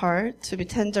my heart to be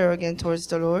tender again towards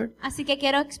the Lord. Así que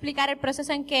quiero explicar el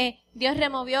proceso en que Dios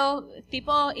removió,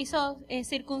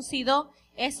 circuncidó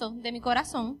eso de mi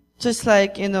corazón. Just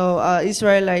like,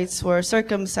 Israelites were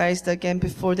circumcised again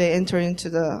before they enter into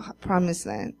the promised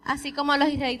land. Así como los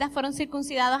israelitas fueron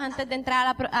circuncidados antes de entrar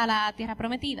a la tierra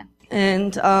prometida.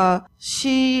 And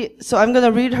so I'm going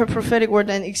to read her prophetic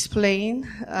word and explain.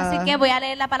 Así que voy a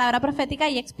leer la palabra profética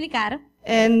y explicar.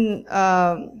 And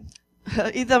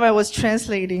Itamar was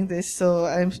translating this, so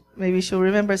maybe she'll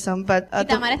remember some. But Y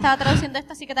Tamara estaba traduciendo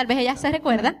esto, así que tal vez ella se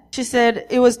recuerda. she said,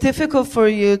 "It was difficult for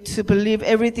you to believe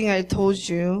everything I told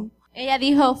you, Ella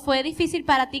dijo, fue difícil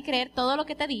para ti creer todo lo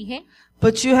que te dije,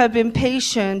 but you have been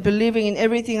patient, believing in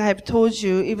everything I have told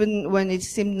you, even when it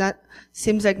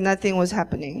seems like nothing was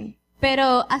happening."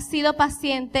 pero has sido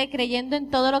paciente creyendo en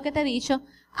todo lo que te he dicho,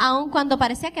 aun cuando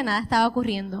parecía que nada estaba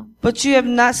ocurriendo. But you have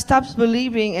not stopped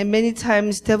believing, and many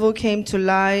times devil came to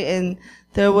lie, and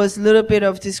there was a little bit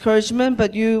of discouragement,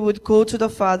 but you would go to the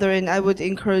Father and I would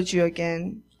encourage you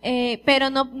again. Pero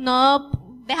no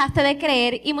dejaste de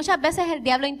creer, y muchas veces el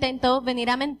diablo intentó venir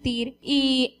a mentir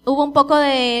y hubo un poco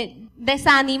de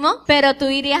desánimo, pero tú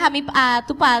irías a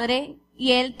tu padre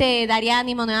y él te daría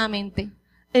ánimo nuevamente.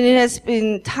 And it has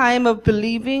been time of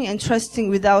believing and trusting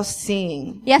without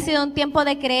seeing. Y ha sido un tiempo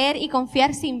de creer y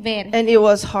confiar sin ver. And it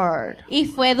was hard. Y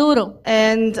fue duro.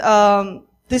 And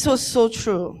this was so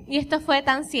true. Y esto fue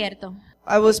tan cierto.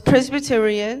 I was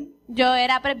Presbyterian. Yo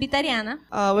era presbiteriana.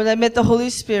 When I met the Holy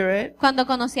Spirit, Cuando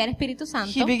conocí al Espíritu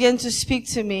Santo, He began to speak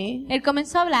to me. Él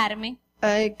comenzó a hablarme.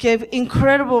 I gave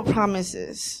incredible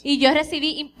promises Y yo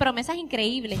recibí promesas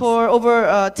increíbles. for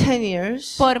over 10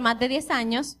 years. Por más de 10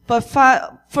 años. But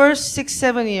first 6,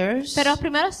 7 years, Pero los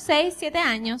primeros 6, 7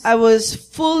 años, I was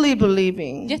fully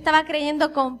believing. yo estaba creyendo I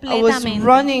was completamente.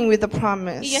 running with the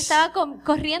promise. Y yo estaba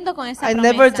corriendo con esa I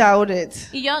never promesa. doubted.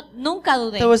 Y yo nunca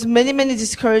dudé. There was many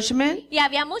discouragement, Y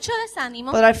había mucho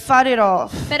desánimo, but I fought it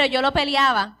off. pero yo lo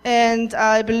peleaba. And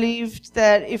I believed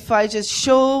that if I just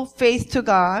show faith to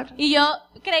God, Y yo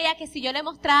creía que si yo le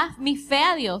mostraba mi fe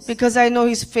a Dios, because I know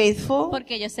He's faithful,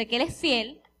 porque yo sé que Él es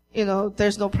fiel,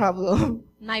 there's no problem.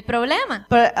 no hay problema.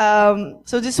 But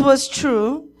so this was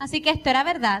true. Así que esto era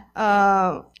verdad.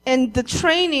 And the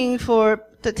training for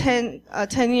the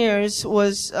 10 years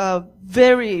was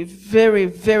very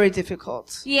difficult.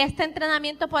 Y este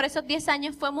entrenamiento por esos 10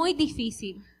 años fue muy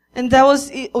difícil. And that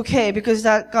was okay, because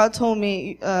that God told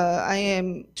me, I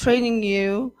am training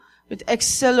you with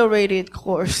accelerated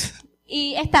course.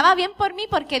 Y estaba bien por mí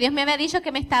porque Dios me había dicho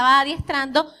que me estaba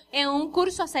adiestrando en un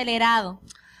curso acelerado.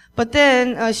 But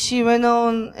then she went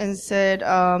on and said,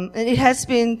 and it has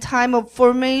been time of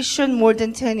formation more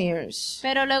than 10 years.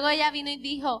 Pero luego ella vino y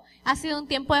dijo, ha sido un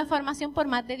tiempo de formación por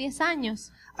más de 10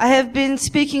 años. I have been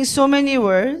speaking so many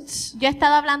words. Yo he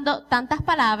estado hablando tantas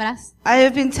palabras I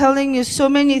have been telling you so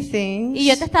many things. y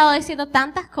yo te he estado diciendo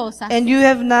tantas cosas And you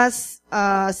have not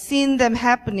seen them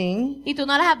happening. y tú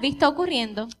no las has visto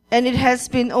ocurriendo And it has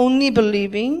been only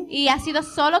believing, y has sido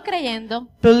solo creyendo,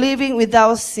 believing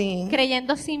without seeing.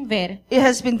 creyendo sin ver, It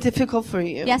has been difficult for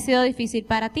you. y ha sido difícil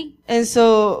para ti. And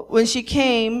so when she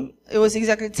came, it was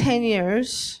exactly 10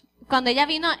 years Cuando ella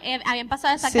vino, habían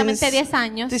pasado exactamente since 10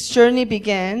 años this journey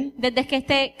began. desde que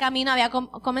este camino había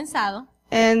comenzado.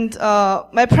 And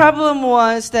my problem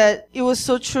was that it was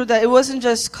so true that it wasn't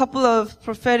just a couple of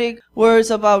prophetic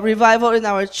words about revival in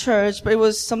our church, but it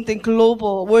was something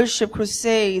global, worship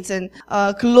crusades and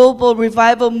global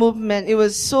revival movement. It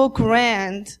was so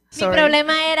grand. Mi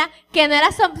problema era que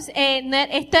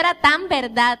esto era tan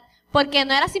verdad, porque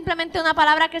no era simplemente una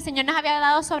palabra que el Señor nos había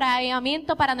dado sobre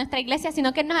avivamiento para nuestra iglesia,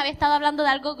 sino que Él nos había estado hablando de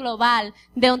algo global,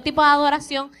 de un tipo de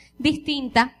adoración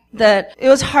distinta. That it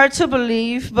was hard to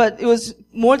believe, but it was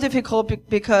more difficult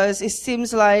because it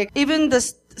seems like even the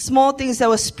small things that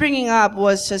was springing up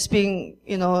was just being,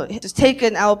 just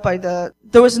taken out by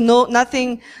there was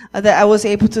nothing that I was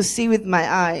able to see with my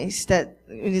eyes that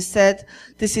when he said,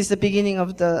 this is the beginning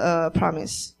of the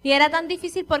promise. Y era tan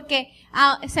difícil porque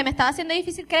se me estaba haciendo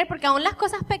difícil creer porque aún las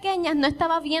cosas pequeñas no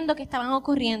estaba viendo que estaban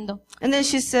ocurriendo. And then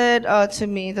she said to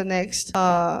me the next,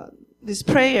 this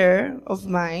prayer of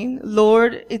mine,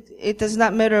 Lord, it does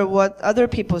not matter what other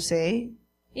people say.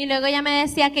 Y luego ella me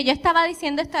decía que yo estaba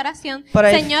diciendo esta oración, But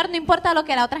Señor, no importa lo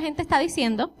que la otra gente está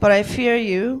diciendo, But I fear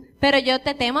you. pero yo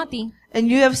te temo a ti. And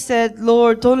you have said,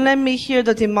 Lord, don't let me hear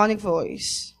the demonic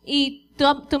voice. Y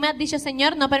tú me has dicho,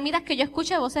 Señor, no permitas que yo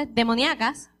escuche voces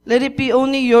demoníacas, Let it be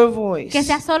only your voice. que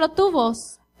sea solo tu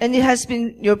voz. And it has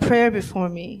been your prayer before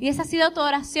me. Y esa ha sido tu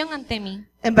oración ante mí.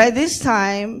 And by this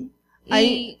time,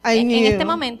 Y I en knew, este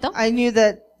momento, I knew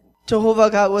that Jehovah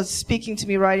God was speaking to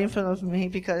me right in front of me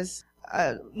because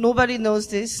nobody knows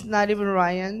this, not even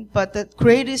Ryan, but the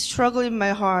greatest struggle in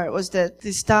my heart was that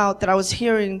this doubt that I was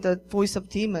hearing the voice of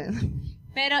demon.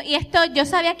 y esto yo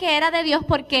sabía que era de Dios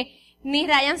porque ni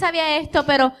Ryan sabía esto,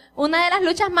 pero una de las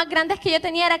luchas más grandes que yo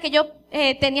tenía era que yo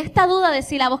tenía esta duda de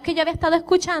si la voz que yo había estado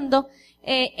escuchando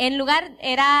en lugar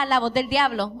era la voz del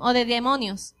diablo o de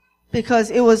demonios.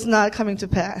 Because it was not coming to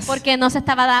pass. Porque no se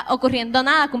estaba ocurriendo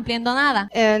nada, cumpliendo nada.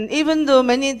 And even though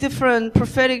many different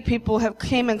prophetic people have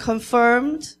came and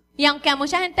confirmed, Y aunque a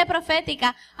mucha gente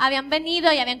profética habían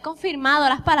venido y habían confirmado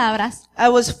las palabras, I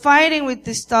was fighting with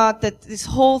this thought that this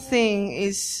whole thing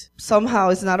is somehow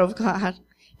is not of God.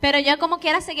 Pero yo como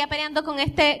quiera seguía peleando con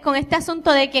este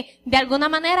asunto de que de alguna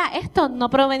manera esto no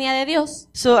provenía de Dios.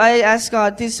 So I asked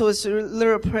God, this was a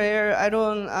little prayer.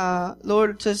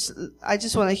 Lord, I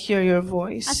just want to hear your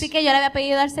voice. Así que yo le había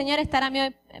pedido al Señor, esta era mi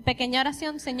pequeña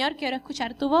oración, Señor, quiero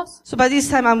escuchar tu voz. So by this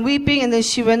time I'm weeping, and then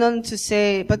she went on to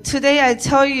say, but today I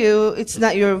tell you, it's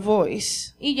not your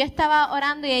voice. Y yo estaba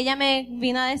orando y ella me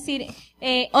vino a decir,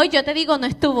 hoy yo te digo, no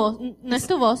es tu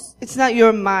voz, It's not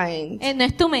your mind. no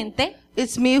es tu mente,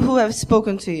 It's me who have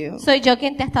spoken to you. soy yo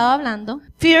quien te ha estado hablando.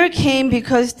 Fear came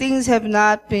because things have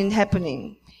not been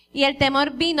happening. Y el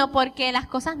temor vino porque las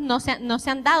cosas no se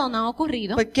han dado, no han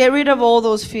ocurrido. But get rid of all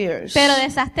those fears. Pero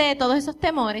deshazte de todos esos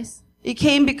temores. It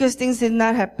came because things did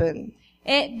not happen.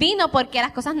 Vino porque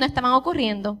las cosas no estaban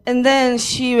ocurriendo. And then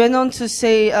she went on to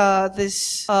say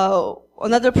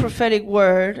another prophetic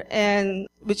word, and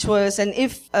which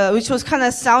was kind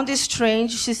of sounded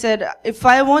strange. She said, if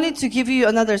I wanted to give you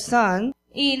another son,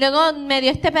 Y luego me dio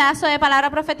este pedazo de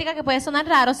palabra profética que puede sonar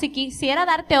raro. Si quisiera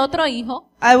darte otro hijo,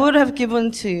 I would have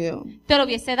given to you. te lo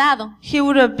hubiese dado. He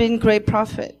would have been great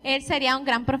prophet. Él sería un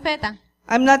gran profeta.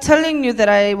 I'm not telling you that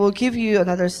I will give you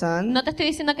another son, No te estoy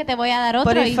diciendo que te voy a dar but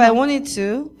otro if hijo. I wanted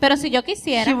to, Pero si yo he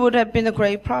quisiera, would have been a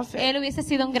great prophet. él hubiese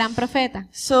sido un gran profeta.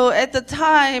 So at the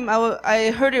time,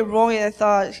 I heard it wrong, and I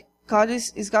thought,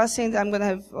 is God saying that I'm going to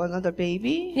have another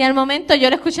baby? Y al momento yo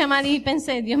lo escuché mal y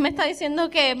pensé, Dios me está diciendo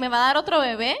que me va a dar otro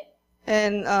bebé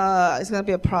And it's going to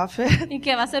be a prophet. y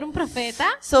que va a ser un profeta.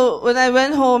 So when I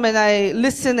went home and I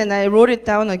listened and I wrote it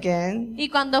down again, Y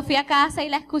cuando fui a casa y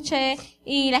la escuché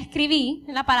y la escribí,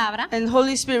 la palabra, and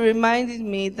Holy Spirit reminded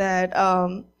me that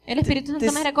el Espíritu Santo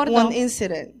this me recordó one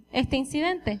incident, este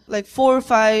incidente. like 4 or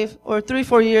 5 or 3,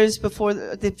 4 years before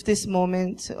this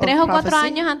moment of 3 o 4 prophecy,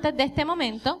 años antes de este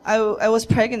momento, I was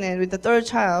pregnant with the third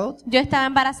child. yo estaba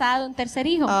embarazada de un tercer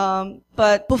hijo.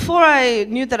 But before I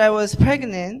knew that I was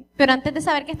pregnant, Pero antes de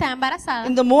saber que estaba embarazada,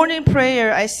 in the morning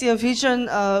prayer, I see a vision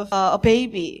of a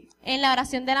baby. en la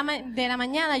oración de la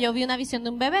mañana yo vi una visión de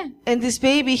un bebé. And this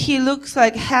baby, he looks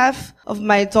like half of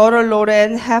my daughter Laura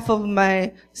and half of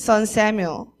my son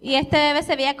Samuel. Y este bebé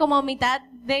se veía como mitad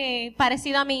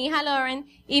parecido a mi hija Lauren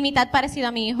y mitad parecido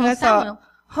a mi hijo And I Samuel.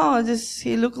 thought,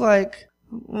 he looked like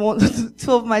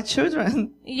two of my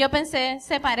children. Y yo pensé,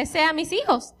 se parece a mis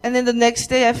hijos. And then the next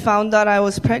day I found out I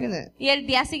was pregnant. Y el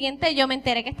día siguiente yo me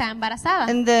enteré que estaba embarazada.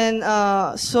 And then,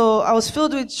 so I was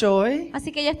filled with joy.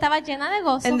 Así que yo estaba llena de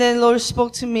gozo. And then Lord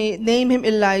spoke to me, name him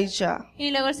Elijah.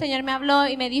 Y luego el Señor me habló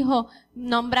y me dijo,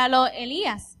 nómbralo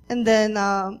Elías. And then,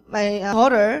 my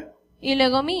daughter Y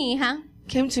luego mi hija,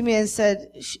 came to me and said,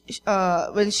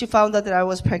 when she found out that I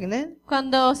was pregnant,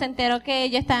 cuando se enteró que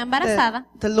yo estaba embarazada,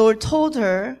 the Lord told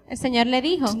her el Señor le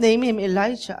dijo to name him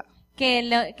Elijah. que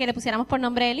le pusiéramos por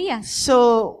nombre Elías.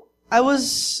 So I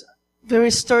was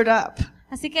very stirred up,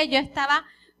 Así que yo estaba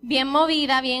bien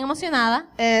movida, bien emocionada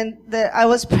and that I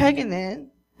was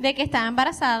pregnant, de que estaba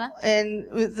embarazada and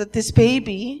with this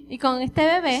baby, y con este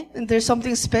bebé and there's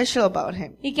something special about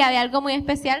him. y que había algo muy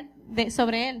especial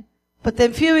sobre él. But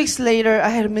then a few weeks later, I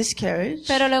had a miscarriage,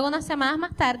 Pero luego unas semanas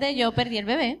más tarde yo perdí el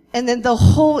bebé and then the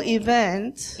whole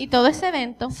event y todo ese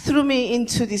evento threw me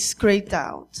into this great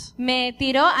doubt. me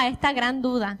tiró a esta gran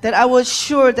duda That I was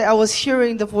sure that I was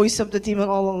hearing the voice of the demon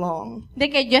all along. de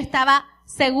que yo estaba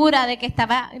segura de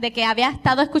que había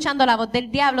estado escuchando la voz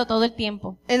del diablo todo el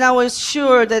tiempo. And I was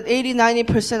sure that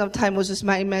 80-90% of time was just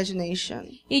my imagination.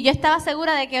 Y yo estaba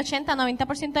segura de que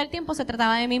 80-90% del tiempo se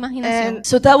trataba de mi imaginación. And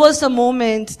so that was the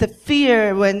moment, the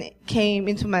fear when it came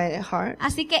into my heart.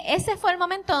 Así que ese fue el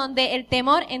momento donde el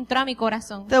temor entró a mi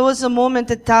corazón. That was the moment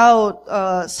that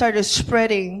doubt started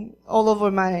spreading all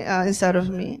over my inside of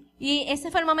me. Y ese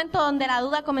fue el momento donde la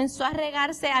duda comenzó a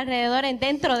regarse alrededor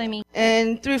dentro de mí.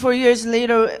 And 3 or 4 years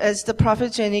later, as the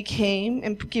prophet Jenny came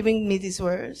and giving me these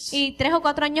words, Y 3 o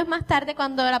 4 años más tarde,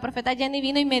 cuando la profeta Jenny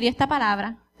vino y me dio esta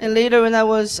palabra, and later when I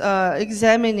was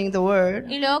examining the word,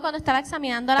 y luego cuando estaba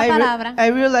examinando la palabra,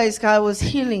 I realized God was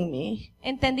healing me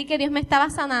entendí que Dios me estaba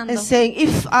sanando. and saying,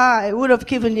 if I would have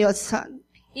given you a son,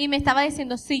 Y me estaba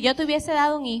diciendo, si yo te hubiese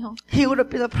dado un hijo, he would have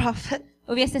been a prophet.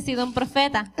 hubiese sido un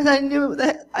profeta. And I knew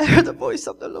that I heard the voice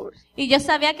of the Lord. Y yo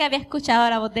sabía que había escuchado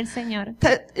la voz del Señor.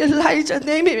 That Elijah,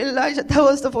 name him Elijah, that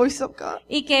was the voice of God.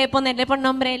 Y que ponerle por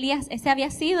nombre Elías, ese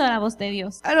había sido la voz de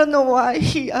Dios. I don't know why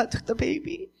he took the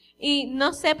baby, Y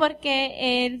no sé por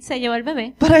qué él se llevó el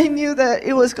bebé. but I knew that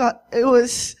it was God. It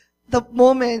was the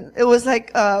moment. It was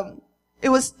like,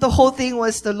 the whole thing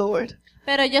was the Lord.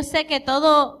 Pero yo sé que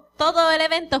todo todo el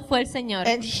evento fue el Señor.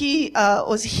 And He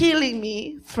was healing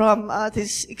me from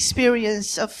this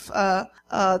experience of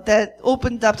that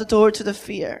opened up the door to the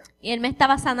fear. Y Él me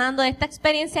estaba sanando de esta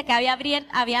experiencia que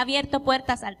había abierto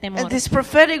puertas al And temor. this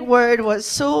prophetic word was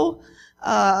so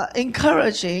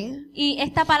encouraging. Y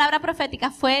esta palabra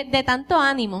profética fue de tanto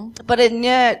ánimo, But and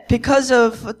yet, because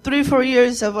of 3-4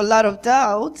 years of a lot of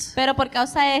doubt, pero por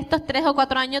causa de estos 3 o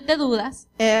 4 años de dudas,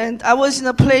 and I was in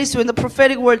a place when the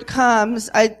prophetic word comes,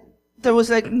 there was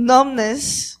like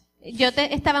numbness. yo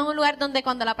estaba en un lugar donde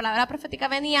cuando la palabra profética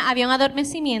venía había un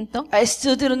adormecimiento I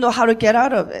still didn't know how to get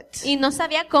out of it. y no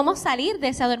sabía cómo salir de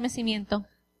ese adormecimiento.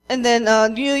 And then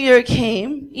New Year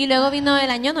came, Y luego vino el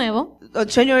año nuevo,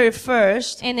 January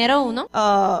 1st. enero 1,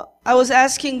 I was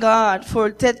asking God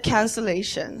for debt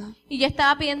cancellation. y yo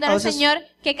estaba pidiendo I al was just- Señor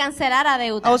que cancelara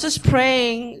I was deudas. just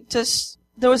praying,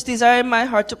 there was desire in my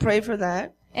heart to pray for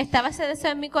that. Estaba ese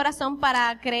deseo en mi corazón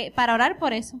para orar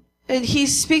por eso. And He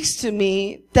speaks to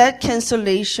me, debt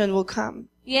cancellation will come.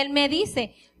 Y Él me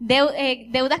dice,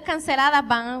 deudas canceladas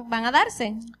van a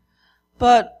darse.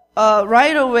 But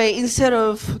right away, instead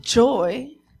of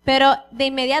joy, Pero de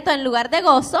inmediato, en lugar de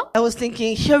gozo, I was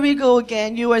thinking, here we go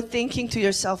again. You are thinking to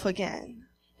yourself again.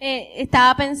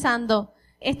 estaba pensando,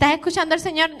 estás escuchando al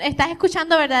Señor, estás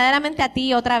escuchando verdaderamente a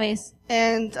ti otra vez.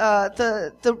 And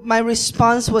my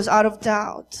response was out of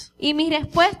doubt. Y mi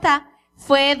respuesta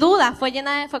fue duda, fue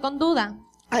con duda.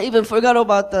 I even forgot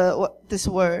about this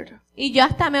word. Y yo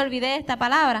hasta me olvidé de esta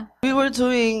palabra. We were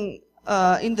doing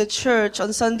in the church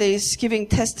on Sundays giving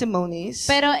testimonies.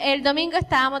 Pero el domingo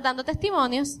estábamos dando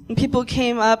testimonios. And people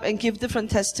came up and give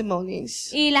different testimonies.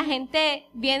 Y la gente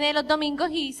viene los domingos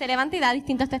y se levanta y da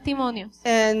distintos testimonios.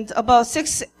 And about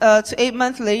 6 to 8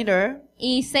 months later,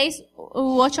 Y 6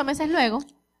 u 8 meses luego,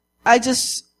 I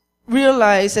just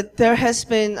realized that there has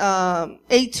been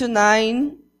 8 to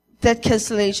 9 debt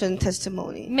cancellation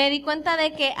testimony. me di cuenta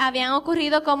de que habían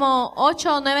ocurrido como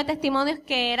 8 o 9 testimonios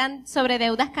que eran sobre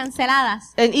deudas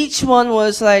canceladas. And each one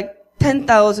was like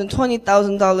 $10,000,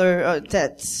 $20,000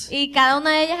 debts Y cada una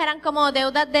de ellas eran como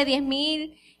deudas de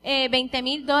 $10,000,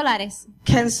 $20,000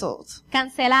 canceled.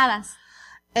 canceladas.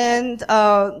 And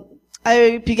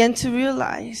I began to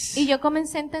realize Y yo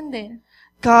comencé a entender,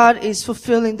 God is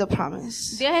fulfilling the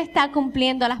promise. Dios está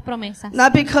cumpliendo las promesas.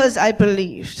 Not because I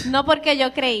believed, No porque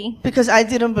yo creí, because I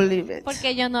didn't believe it.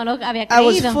 porque yo no lo había I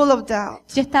was creído. full of doubt.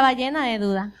 Yo estaba llena de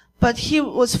duda. But He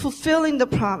was fulfilling the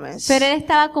promise. Pero Él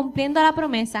estaba cumpliendo la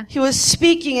promesa. He was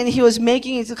speaking and He was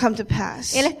making it to come to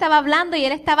pass. Él estaba hablando y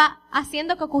Él estaba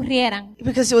haciendo que ocurrieran.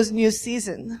 Because it was new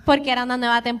season. Porque era una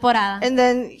nueva temporada. And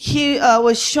then He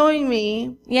was showing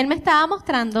me Y Él me estaba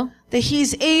mostrando that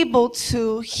He's able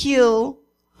to heal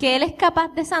que Él es capaz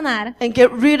de sanar and get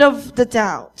rid of the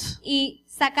doubt. y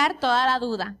sacar toda la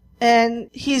duda. And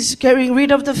He's getting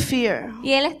rid of the fear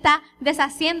Y Él está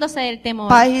deshaciéndose del temor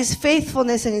by His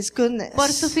faithfulness and His por su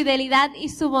goodness. fidelidad y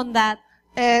su bondad.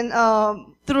 And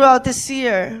throughout this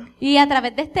year, Y a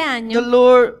través de este the año,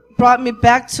 Lord brought me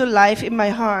back to life in my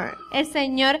heart el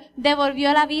Señor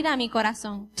devolvió la vida a mi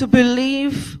corazón to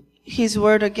believe His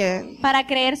word again, para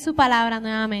creer su palabra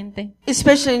nuevamente.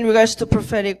 especially in regards to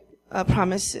prophetic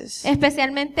promises.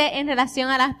 Especialmente en relación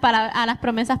a las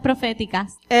promesas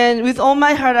proféticas. And with all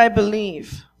my heart, I believe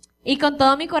Y con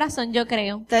todo mi corazón yo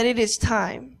creo that it is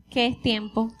time que es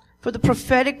tiempo for the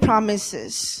prophetic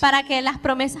promises para que las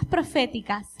promesas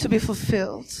proféticas to be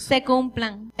fulfilled. se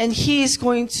cumplan. And He is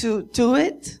going to do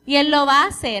it Y Él lo va a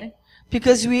hacer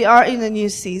because we are in a new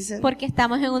season. porque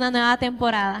estamos en una nueva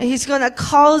temporada. And He's going to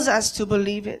cause us to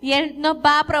believe it. Y Él nos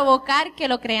va a provocar que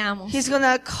lo creamos. He's going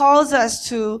to cause us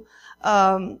to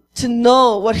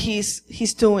know what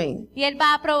He's doing. Y Él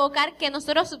va a provocar que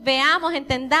nosotros veamos,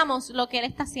 entendamos lo que Él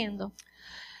está haciendo.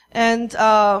 And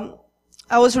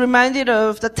I was reminded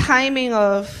of the timing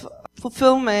of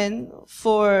fulfillment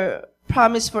for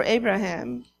promise for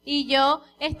Abraham. Y yo,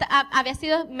 el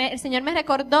Señor me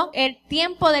recordó el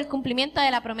tiempo del cumplimiento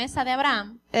de la promesa de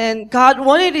Abraham. And God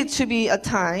wanted it to be a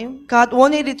time. God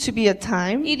wanted it to be a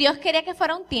time Y Dios quería que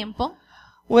fuera un tiempo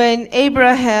when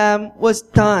Abraham was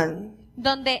done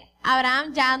donde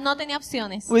Abraham ya no tenía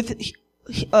opciones. with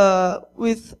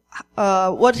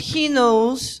what he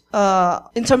knows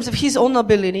in terms of his own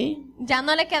ability, Ya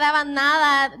no le quedaba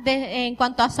nada en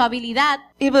cuanto a su habilidad,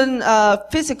 even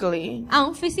physically,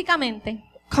 aún físicamente.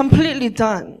 completely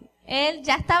done. Él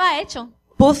ya estaba hecho.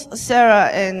 Both Sarah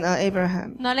and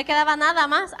Abraham. No le quedaba nada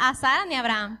más a Sara ni a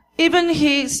Abraham. Even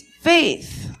his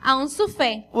faith Aún su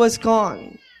fe was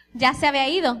gone. ya se había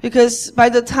ido. Because by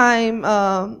the time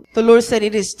the Lord said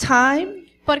it is time,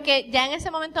 Porque ya en ese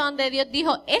momento donde Dios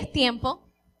dijo, es tiempo,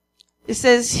 it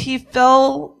says he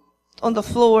fell on the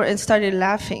floor and started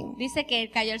laughing. Dice que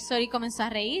él cayó al suelo y comenzó a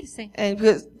reírse. And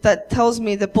because that tells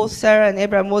me that both Sarah and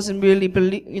Abraham wasn't really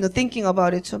thinking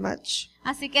about it too much.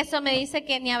 Así que eso me dice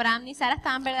que ni Abraham ni Sara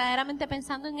estaban verdaderamente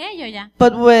pensando en ello ya.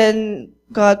 But when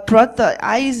God brought the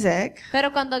Isaac,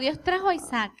 Pero cuando Dios trajo a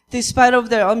Isaac, despite of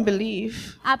their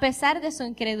unbelief, a pesar de su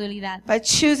incredulidad, by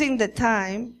choosing the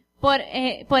time,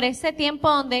 por ese tiempo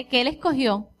donde que él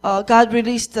escogió, God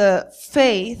released the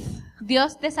faith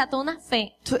Dios desató una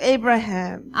fe to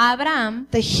Abraham a Abraham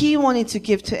that he wanted to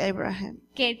give to Abraham,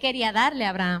 que él quería darle a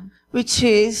Abraham, which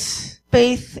is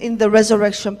faith in the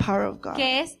resurrection power of God.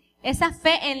 que es esa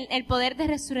fe en el poder de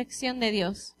resurrección de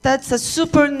Dios. That's a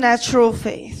supernatural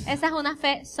faith. Esa es una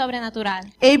fe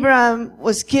sobrenatural. Abraham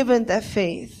was given that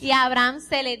faith, Y a Abraham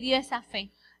se le dio esa fe.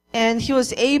 and he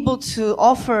was able to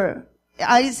offer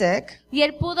Isaac, Y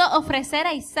él pudo ofrecer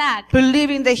a Isaac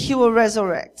believing that he will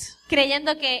resurrect.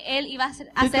 creyendo que él iba a ser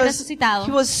Because resucitado.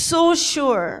 he was so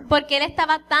sure Porque él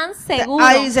estaba tan that seguro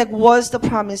Isaac was the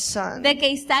promised son, de que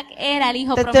Isaac era el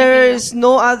hijo that there prometido. is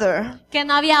no other, Que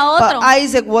no había otro, but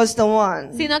Isaac was the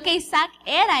one. sino que Isaac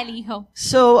era el hijo.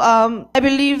 So I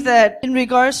believe that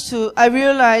I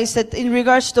realized that in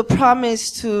regards to the promise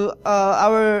to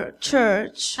our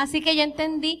church, Así que yo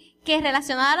entendí que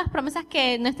relacionado a las promesas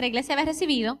que nuestra iglesia había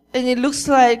recibido, and it looks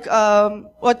like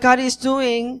what God is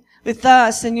doing with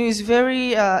us, and is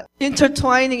very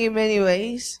intertwining in many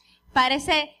ways.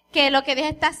 parece que lo que Dios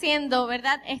está haciendo,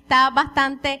 ¿verdad? Está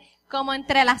bastante como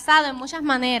entrelazado en muchas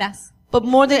maneras. But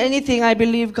more than anything, I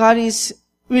believe God is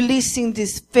releasing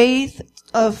this faith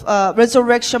of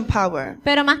resurrection power.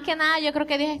 Pero más que nada, yo creo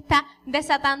que Dios está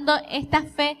desatando esta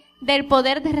fe del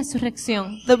poder de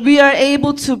resurrección. That we are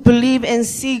able to believe and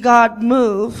see God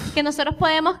move Que nosotros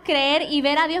podemos creer y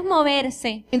ver a Dios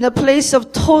moverse in a place of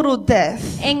total death,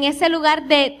 en ese lugar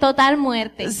de total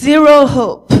muerte, zero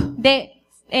hope, de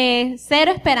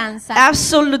cero esperanza,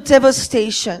 absolute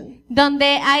devastation, donde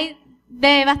hay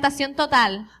devastación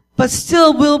total. but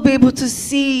still we'll be able to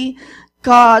see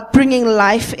God bringing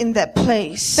life in that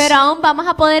place, Pero aún vamos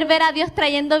a poder ver a Dios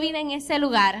trayendo vida en ese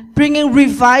lugar, bringing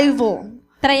revival,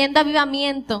 trayendo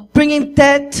avivamiento, bringing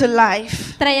death to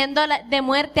life. trayendo de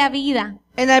muerte a vida.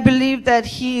 And I believe that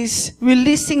He's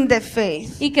releasing that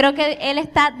faith Y creo que Él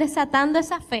está desatando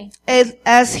esa fe.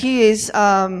 as He is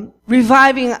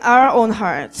reviving our own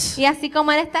hearts Y así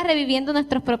como Él está reviviendo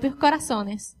nuestros propios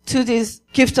corazones to this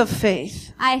gift of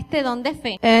faith. a este don de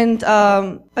fe. And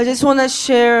I just want to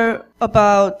share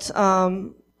about,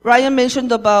 Ryan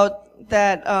mentioned about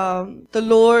that the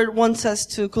Lord wants us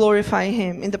to glorify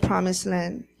Him in the promised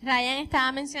land. Ryan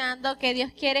estaba mencionando que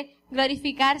Dios quiere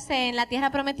glorificarse en la tierra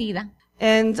prometida.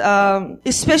 And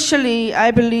especially,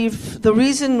 I believe the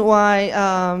reason why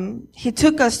He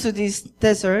took us to this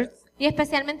desert Y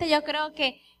especialmente yo creo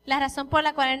que la razón por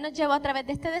la cual Él nos llevó a través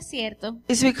de este desierto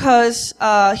is because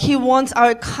He wants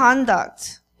our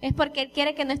conduct, es porque Él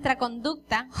quiere que nuestra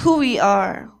conducta, who we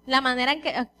are, la manera en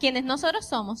que quienes nosotros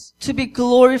somos, to be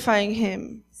glorifying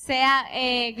Him. sea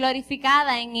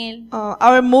glorificada en Él.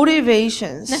 Our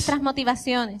motivations Nuestras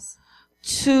motivaciones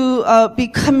to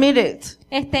be committed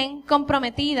estén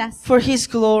comprometidas for His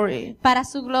glory. para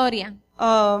su gloria.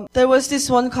 There was this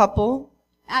one couple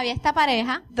Había esta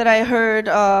pareja, that I heard.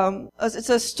 It's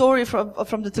a story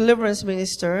from the deliverance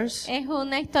ministers. es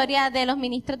una historia de los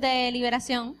ministros de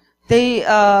liberación. They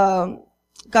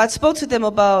God spoke to them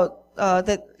about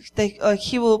that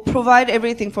He will provide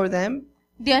everything for them,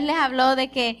 Dios les habló de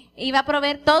que iba a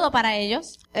proveer todo para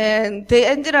ellos. and they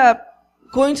ended up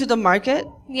going to the market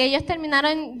Y ellos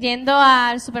terminaron yendo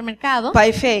al supermercado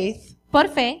by faith por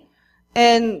fe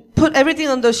and put everything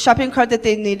on the shopping cart that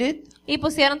they needed, y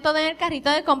pusieron todo en el carrito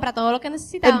de compra, todo lo que and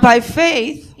necesitaban. by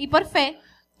faith Y por fe,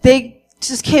 they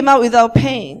just came out without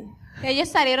pain. ellos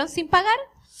salieron sin pagar.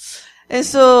 And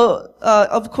so,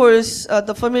 of course,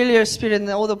 the familiar spirit and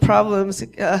all the problems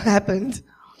happened.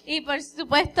 Y por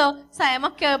supuesto,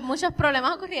 sabemos que muchos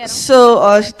problemas ocurrieron. So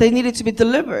they needed to be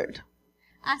delivered.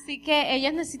 Así que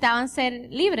ellos necesitaban ser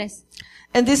libres.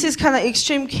 And this is kind of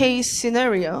extreme case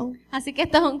scenario. Así que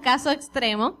esto es un caso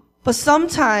extremo. But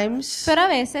sometimes Pero a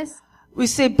veces, we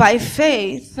say by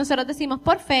faith, nosotros decimos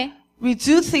por fe, we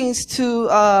do things to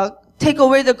take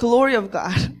away the glory of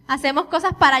God. hacemos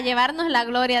cosas para llevarnos la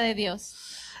gloria de Dios.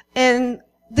 And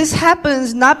this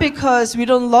happens not because we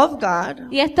don't love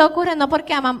God, Y esto ocurre no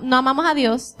porque no amamos a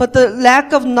Dios, but the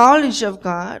lack of knowledge of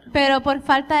God, pero por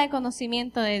falta de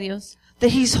conocimiento de Dios, that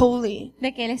He's holy,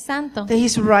 de que Él es santo, that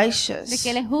He's de righteous.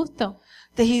 que Él es justo.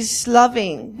 that He's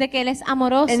loving, de que Él es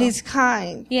amoroso and He's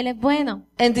kind. y Él es bueno.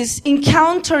 And this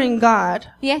encountering God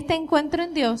Y este encuentro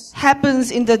en Dios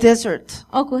happens in the desert.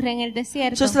 ocurre en el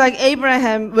desierto. Just like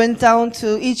Abraham went down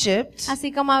to Egypt,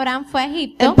 Así como Abraham fue a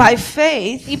Egipto and by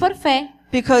faith, y por fe,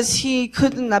 because he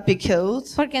could not be killed,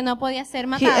 porque no podía ser he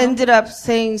matado, ended up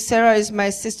saying, Sarah is my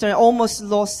sister, and almost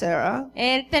lost Sarah.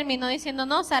 él terminó diciendo,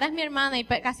 no, Sara es mi hermana y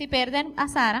casi pierde a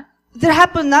Sara. That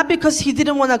happened not because he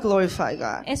didn't want to glorify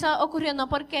God, Eso ocurrió no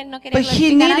porque él no quería but he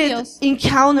glorificar a needed Dios,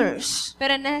 encounters.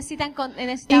 pero él necesitaba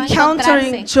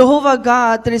Encountering encontrarse. Jehovah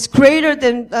God that is greater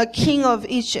than a king of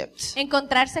Egypt.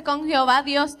 Encontrarse con Jehová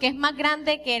Dios, que es más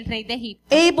grande que el rey de Egipto.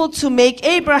 Able to make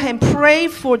Abraham pray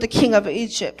for the king of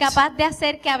Egypt. Capaz de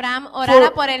hacer que Abraham orara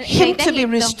For por el rey him de to be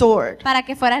Egipto restored. para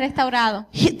que fuera restaurado.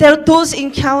 Those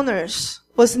encounters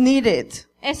was needed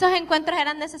Esos encuentros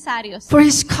eran necesarios for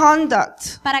his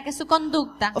conduct, para que su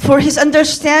conducta, for his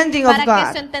understanding of para que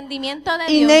su God, entendimiento de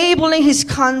Dios enabling his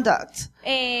conduct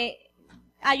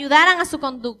ayudaran a su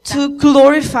conducta to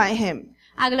glorify him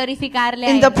a glorificarle a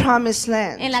in the Él promised en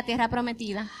land. la tierra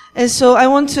prometida. And so I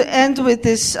want to end with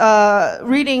this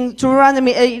reading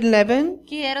Deuteronomy 8:11,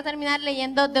 Quiero terminar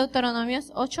leyendo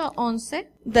Deuteronomios 8:11,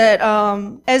 that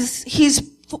as he's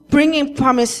bringing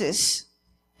promises,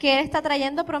 que Él está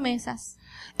trayendo promesas.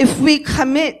 if we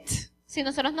commit Si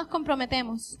nosotros nos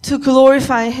comprometemos to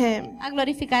glorify him a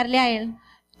glorificarle a Él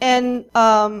and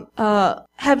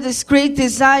have this great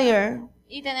desire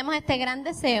y tenemos este gran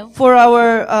deseo for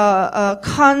our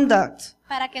conduct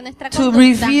para que nuestra to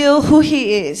conducta reveal who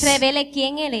he is, revele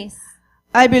quién Él es,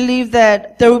 I believe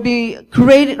that there will be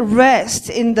great rest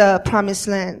in the promised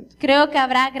land. creo que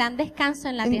habrá gran descanso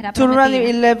en la In tierra Deuteronomy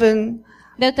prometida. 11,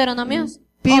 Deuteronomios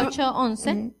Be-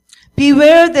 8:11.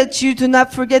 beware that you do not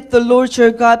forget the Lord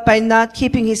your God by not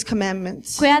keeping his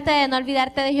commandments, Cuídate de no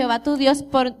olvidarte de Jehová tu Dios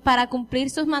para cumplir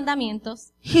sus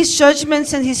mandamientos, his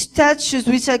judgments and his statutes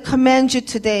which I command you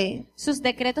today. sus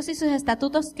decretos y sus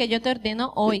estatutos que yo te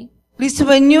ordeno hoy. Listen,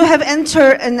 when you have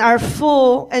entered and are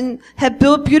full and have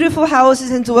built beautiful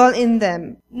houses and dwell in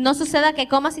them, No suceda que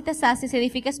comas y te sacies y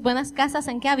edifiques buenas casas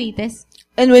en que habites,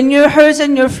 and when your herds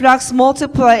and your flocks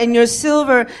multiply, and your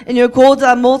silver and your gold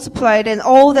are multiplied, and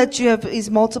all that you have is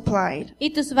multiplied.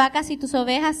 y tus vacas y tus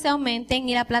ovejas se aumenten,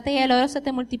 y la plata y el oro se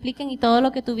te multipliquen, y todo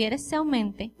lo que tuvieres se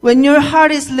aumente, When your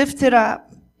heart is lifted up,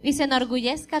 y se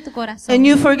enorgullezca tu corazón, and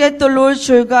you forget the Lord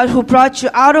your God who brought you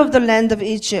out of the land of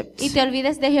Egypt, y te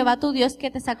olvides de Jehová tu Dios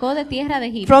que te sacó de tierra de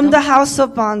Egipto, from the house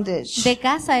of bondage, de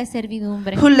casa de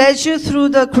servidumbre, who led you through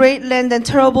the great land and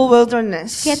terrible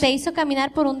wilderness, que te hizo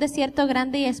caminar por un desierto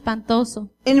grande y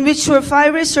espantoso, in which were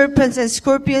fiery serpents and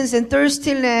scorpions and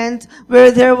thirsty land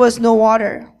where there was no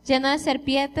water, lleno de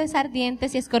serpientes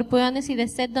ardientes y escorpiones y de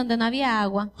sed donde no había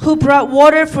agua. who brought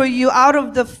water for you out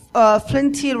of the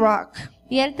flinty rock,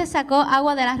 Y él te sacó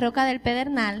agua de la roca del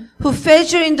pedernal, who fed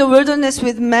you in the wilderness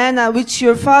with manna which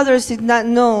your fathers did not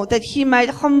know, that he might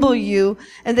humble you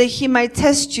and that he might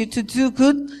test you to do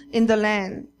good in the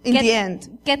land, in the end.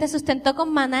 que te sustentó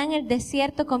con maná en el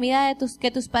desierto, comida de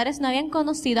que tus padres no habían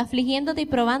conocido, afligiéndote y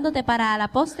probándote para a la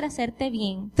postre hacerte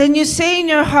bien. Then you say in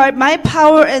your heart, my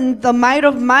power and the might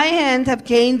of my hand have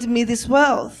gained me this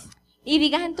wealth. Y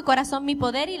digas en tu corazón, mi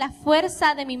poder y la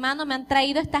fuerza de mi mano me han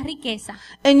traído esta riqueza.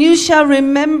 And you shall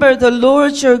remember the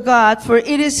Lord your God, for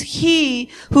it is he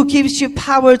who gives you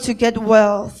power to get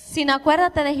wealth, Sino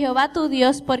acuérdate de Jehová tu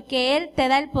Dios, porque Él te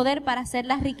da el poder para hacer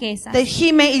las riquezas, that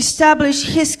he may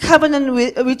establish his covenant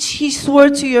which he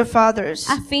swore to your fathers.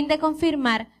 a fin de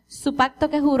confirmar su pacto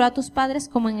que juró a tus padres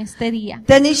como en este día.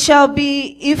 Then it shall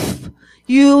be, if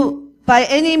you by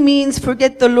any means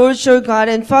forget the Lord your God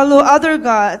and follow other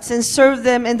gods and serve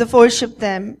them and worship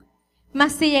them,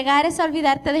 Mas si llegares a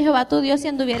olvidarte de Jehová tu Dios y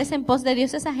anduvieres en pos de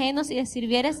dioses ajenos y les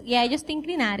sirvieres y a ellos te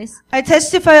inclinares, I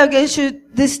testify against you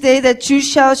this day that you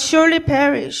shall surely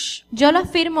perish, yo lo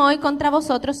afirmo hoy contra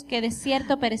vosotros que de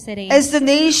cierto pereceréis. as the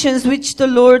nations which the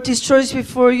Lord destroys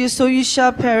before you, so you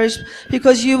shall perish,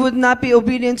 because you would not be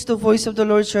obedient to the voice of the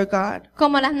Lord your God.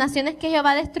 Como las naciones que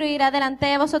Jehová destruirá delante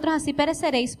de vosotros, así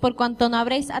pereceréis, por cuanto no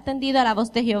habréis atendido a la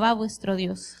voz de Jehová vuestro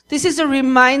Dios. This is a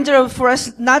reminder for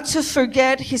us not to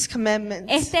forget his commandments.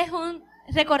 Este es un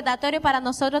recordatorio para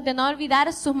nosotros de no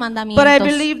olvidar sus But I mandamientos.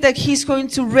 believe that he's going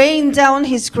to rain down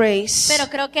his grace. Pero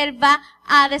creo que Él va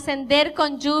a descender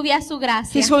con lluvia su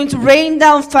gracia. He's going to rain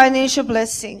down financial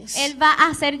blessings. Él va a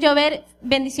hacer llover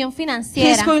bendición He's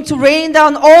financiera. going to rain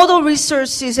down all the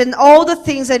resources and all the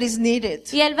things that is needed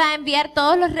Y Él va a enviar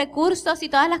todos los recursos y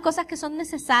todas las cosas que son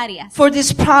necesarias. for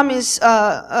this promise,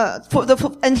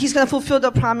 and he's going to fulfill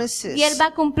the promises. Y Él va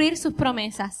a cumplir sus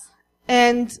promesas.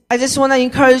 And I just want to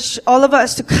encourage all of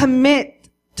us to commit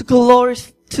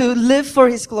to live for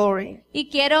His glory. Y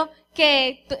quiero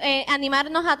que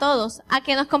animarnos a todos a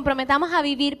que nos comprometamos a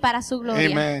vivir para su gloria.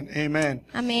 Amen. Amen.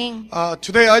 Amén.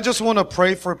 Today I just want to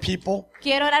pray for people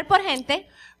Quiero orar por gente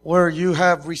where you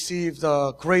have received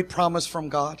a great promise from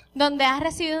God. donde has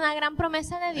recibido una gran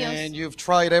promesa de Dios And you've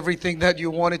tried everything that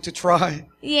you wanted to try,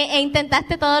 e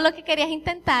intentaste todo lo que querías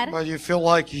intentar, but you feel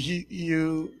like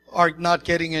you are not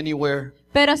getting anywhere.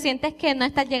 pero sientes que no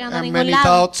estás llegando a And ningún many lado.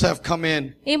 doubts have come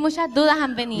in. Y muchas dudas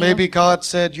han venido. Maybe God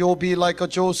said you'll be like a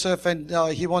Joseph and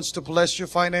He wants to bless you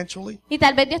financially. Y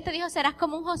tal vez Dios te dijo, serás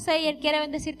como un José y Él quiere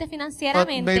bendecirte But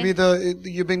financieramente. maybe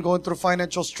you've been going through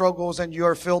financial struggles and you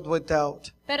are filled with doubt.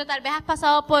 Pero tal vez has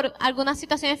pasado por algunas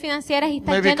situaciones financieras y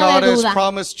estás Maybe lleno God de has duda.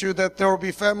 promised you that there will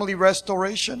be family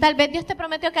restoration. Tal vez Dios te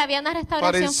prometió que había una But it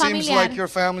restauración seems familiar, like your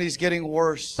family is getting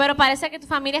worse. pero parece que tu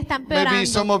familia está Maybe empeorando.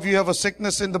 some of you have a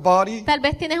sickness in the body. Tal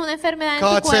vez tienes una enfermedad en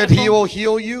God tu said He cuerpo will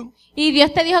heal you, y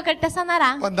Dios te dijo que Él te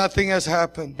sanará, but nothing has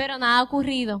happened. pero nada ha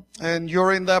ocurrido. And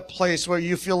you're in that place where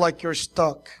you feel like you're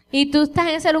stuck. Y tú estás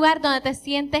en ese lugar donde te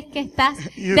sientes que estás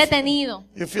You- detenido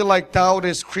You feel like doubt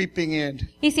is creeping in.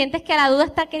 y sientes que la duda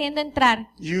está queriendo entrar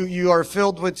You are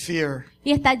filled with fear.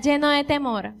 y estás lleno de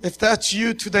temor. If that's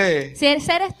you today, Si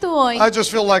ese eres tú hoy, I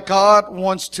just feel like God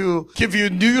wants to give you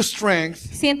new strength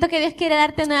siento que Dios quiere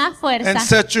darte nueva and fuerza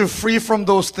set you free from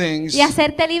those things y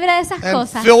hacerte libre de esas and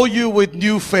cosas fill you with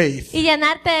new faith. y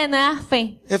llenarte de nueva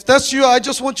fe. If that's you, I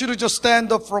just want you to just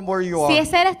stand up from where you Si are.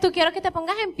 ese eres tú, quiero que te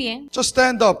pongas en pie. Just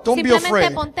stand up. Don't be Simplemente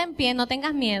afraid. ponte en pie, no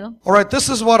tengas miedo. All right, this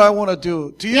is what I want to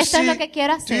do. Do Y you esto es see? lo que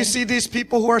quiero Do you hacer. see these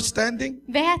people who are standing?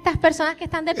 ¿Ves a estas personas que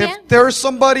están de pie? If there is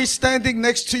somebody standing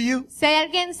next to you, Si hay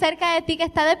alguien cerca de ti que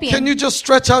está de pie can you just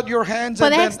stretch out your hands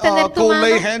and Puedes then extender tu go mano.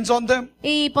 lay hands on them?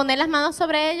 y poner las manos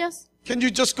sobre ellos, Can you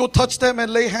just go touch them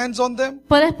and lay hands on them?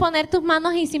 puedes poner tus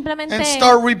manos y simplemente And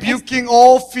start rebuking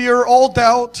all fear, all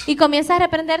doubt, y comienza a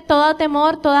reprender todo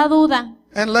temor, toda duda.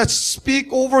 and let's speak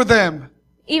over them.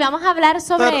 Y vamos a hablar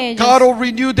sobre That ellos. God will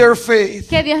renew their faith.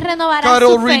 Que Dios renovará God su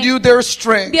will renew fe. their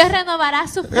strength. Dios renovará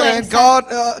su And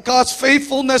fuerza. God's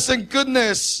faithfulness and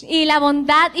goodness Y la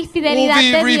bondad y will fidelidad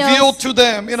be de revealed Dios to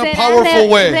them in a será powerful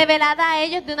way. revelada a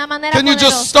ellos de una manera Can you just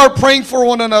poderosa. start praying for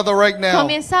one another right now?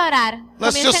 Comienza a orar.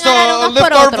 Let's Comiencen just a orar unos lift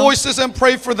por our otros. voices and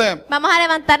pray for them. Vamos a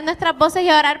levantar nuestras voces y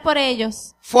a orar por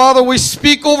ellos. Father, we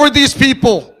speak over these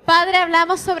people. Padre,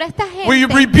 hablamos sobre esta We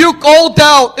gente. rebuke all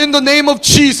doubt in the name of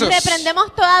Jesus.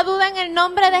 Reprendemos toda duda en el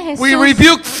nombre de Jesús. We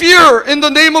rebuke fear in the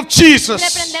name of Jesus.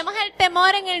 Reprendemos el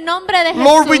temor en el nombre de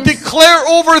Lord, we Jesús. declare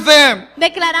over them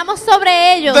Declaramos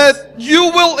sobre ellos that you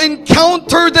will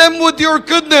encounter them with your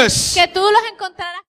goodness. que tú los encontrarás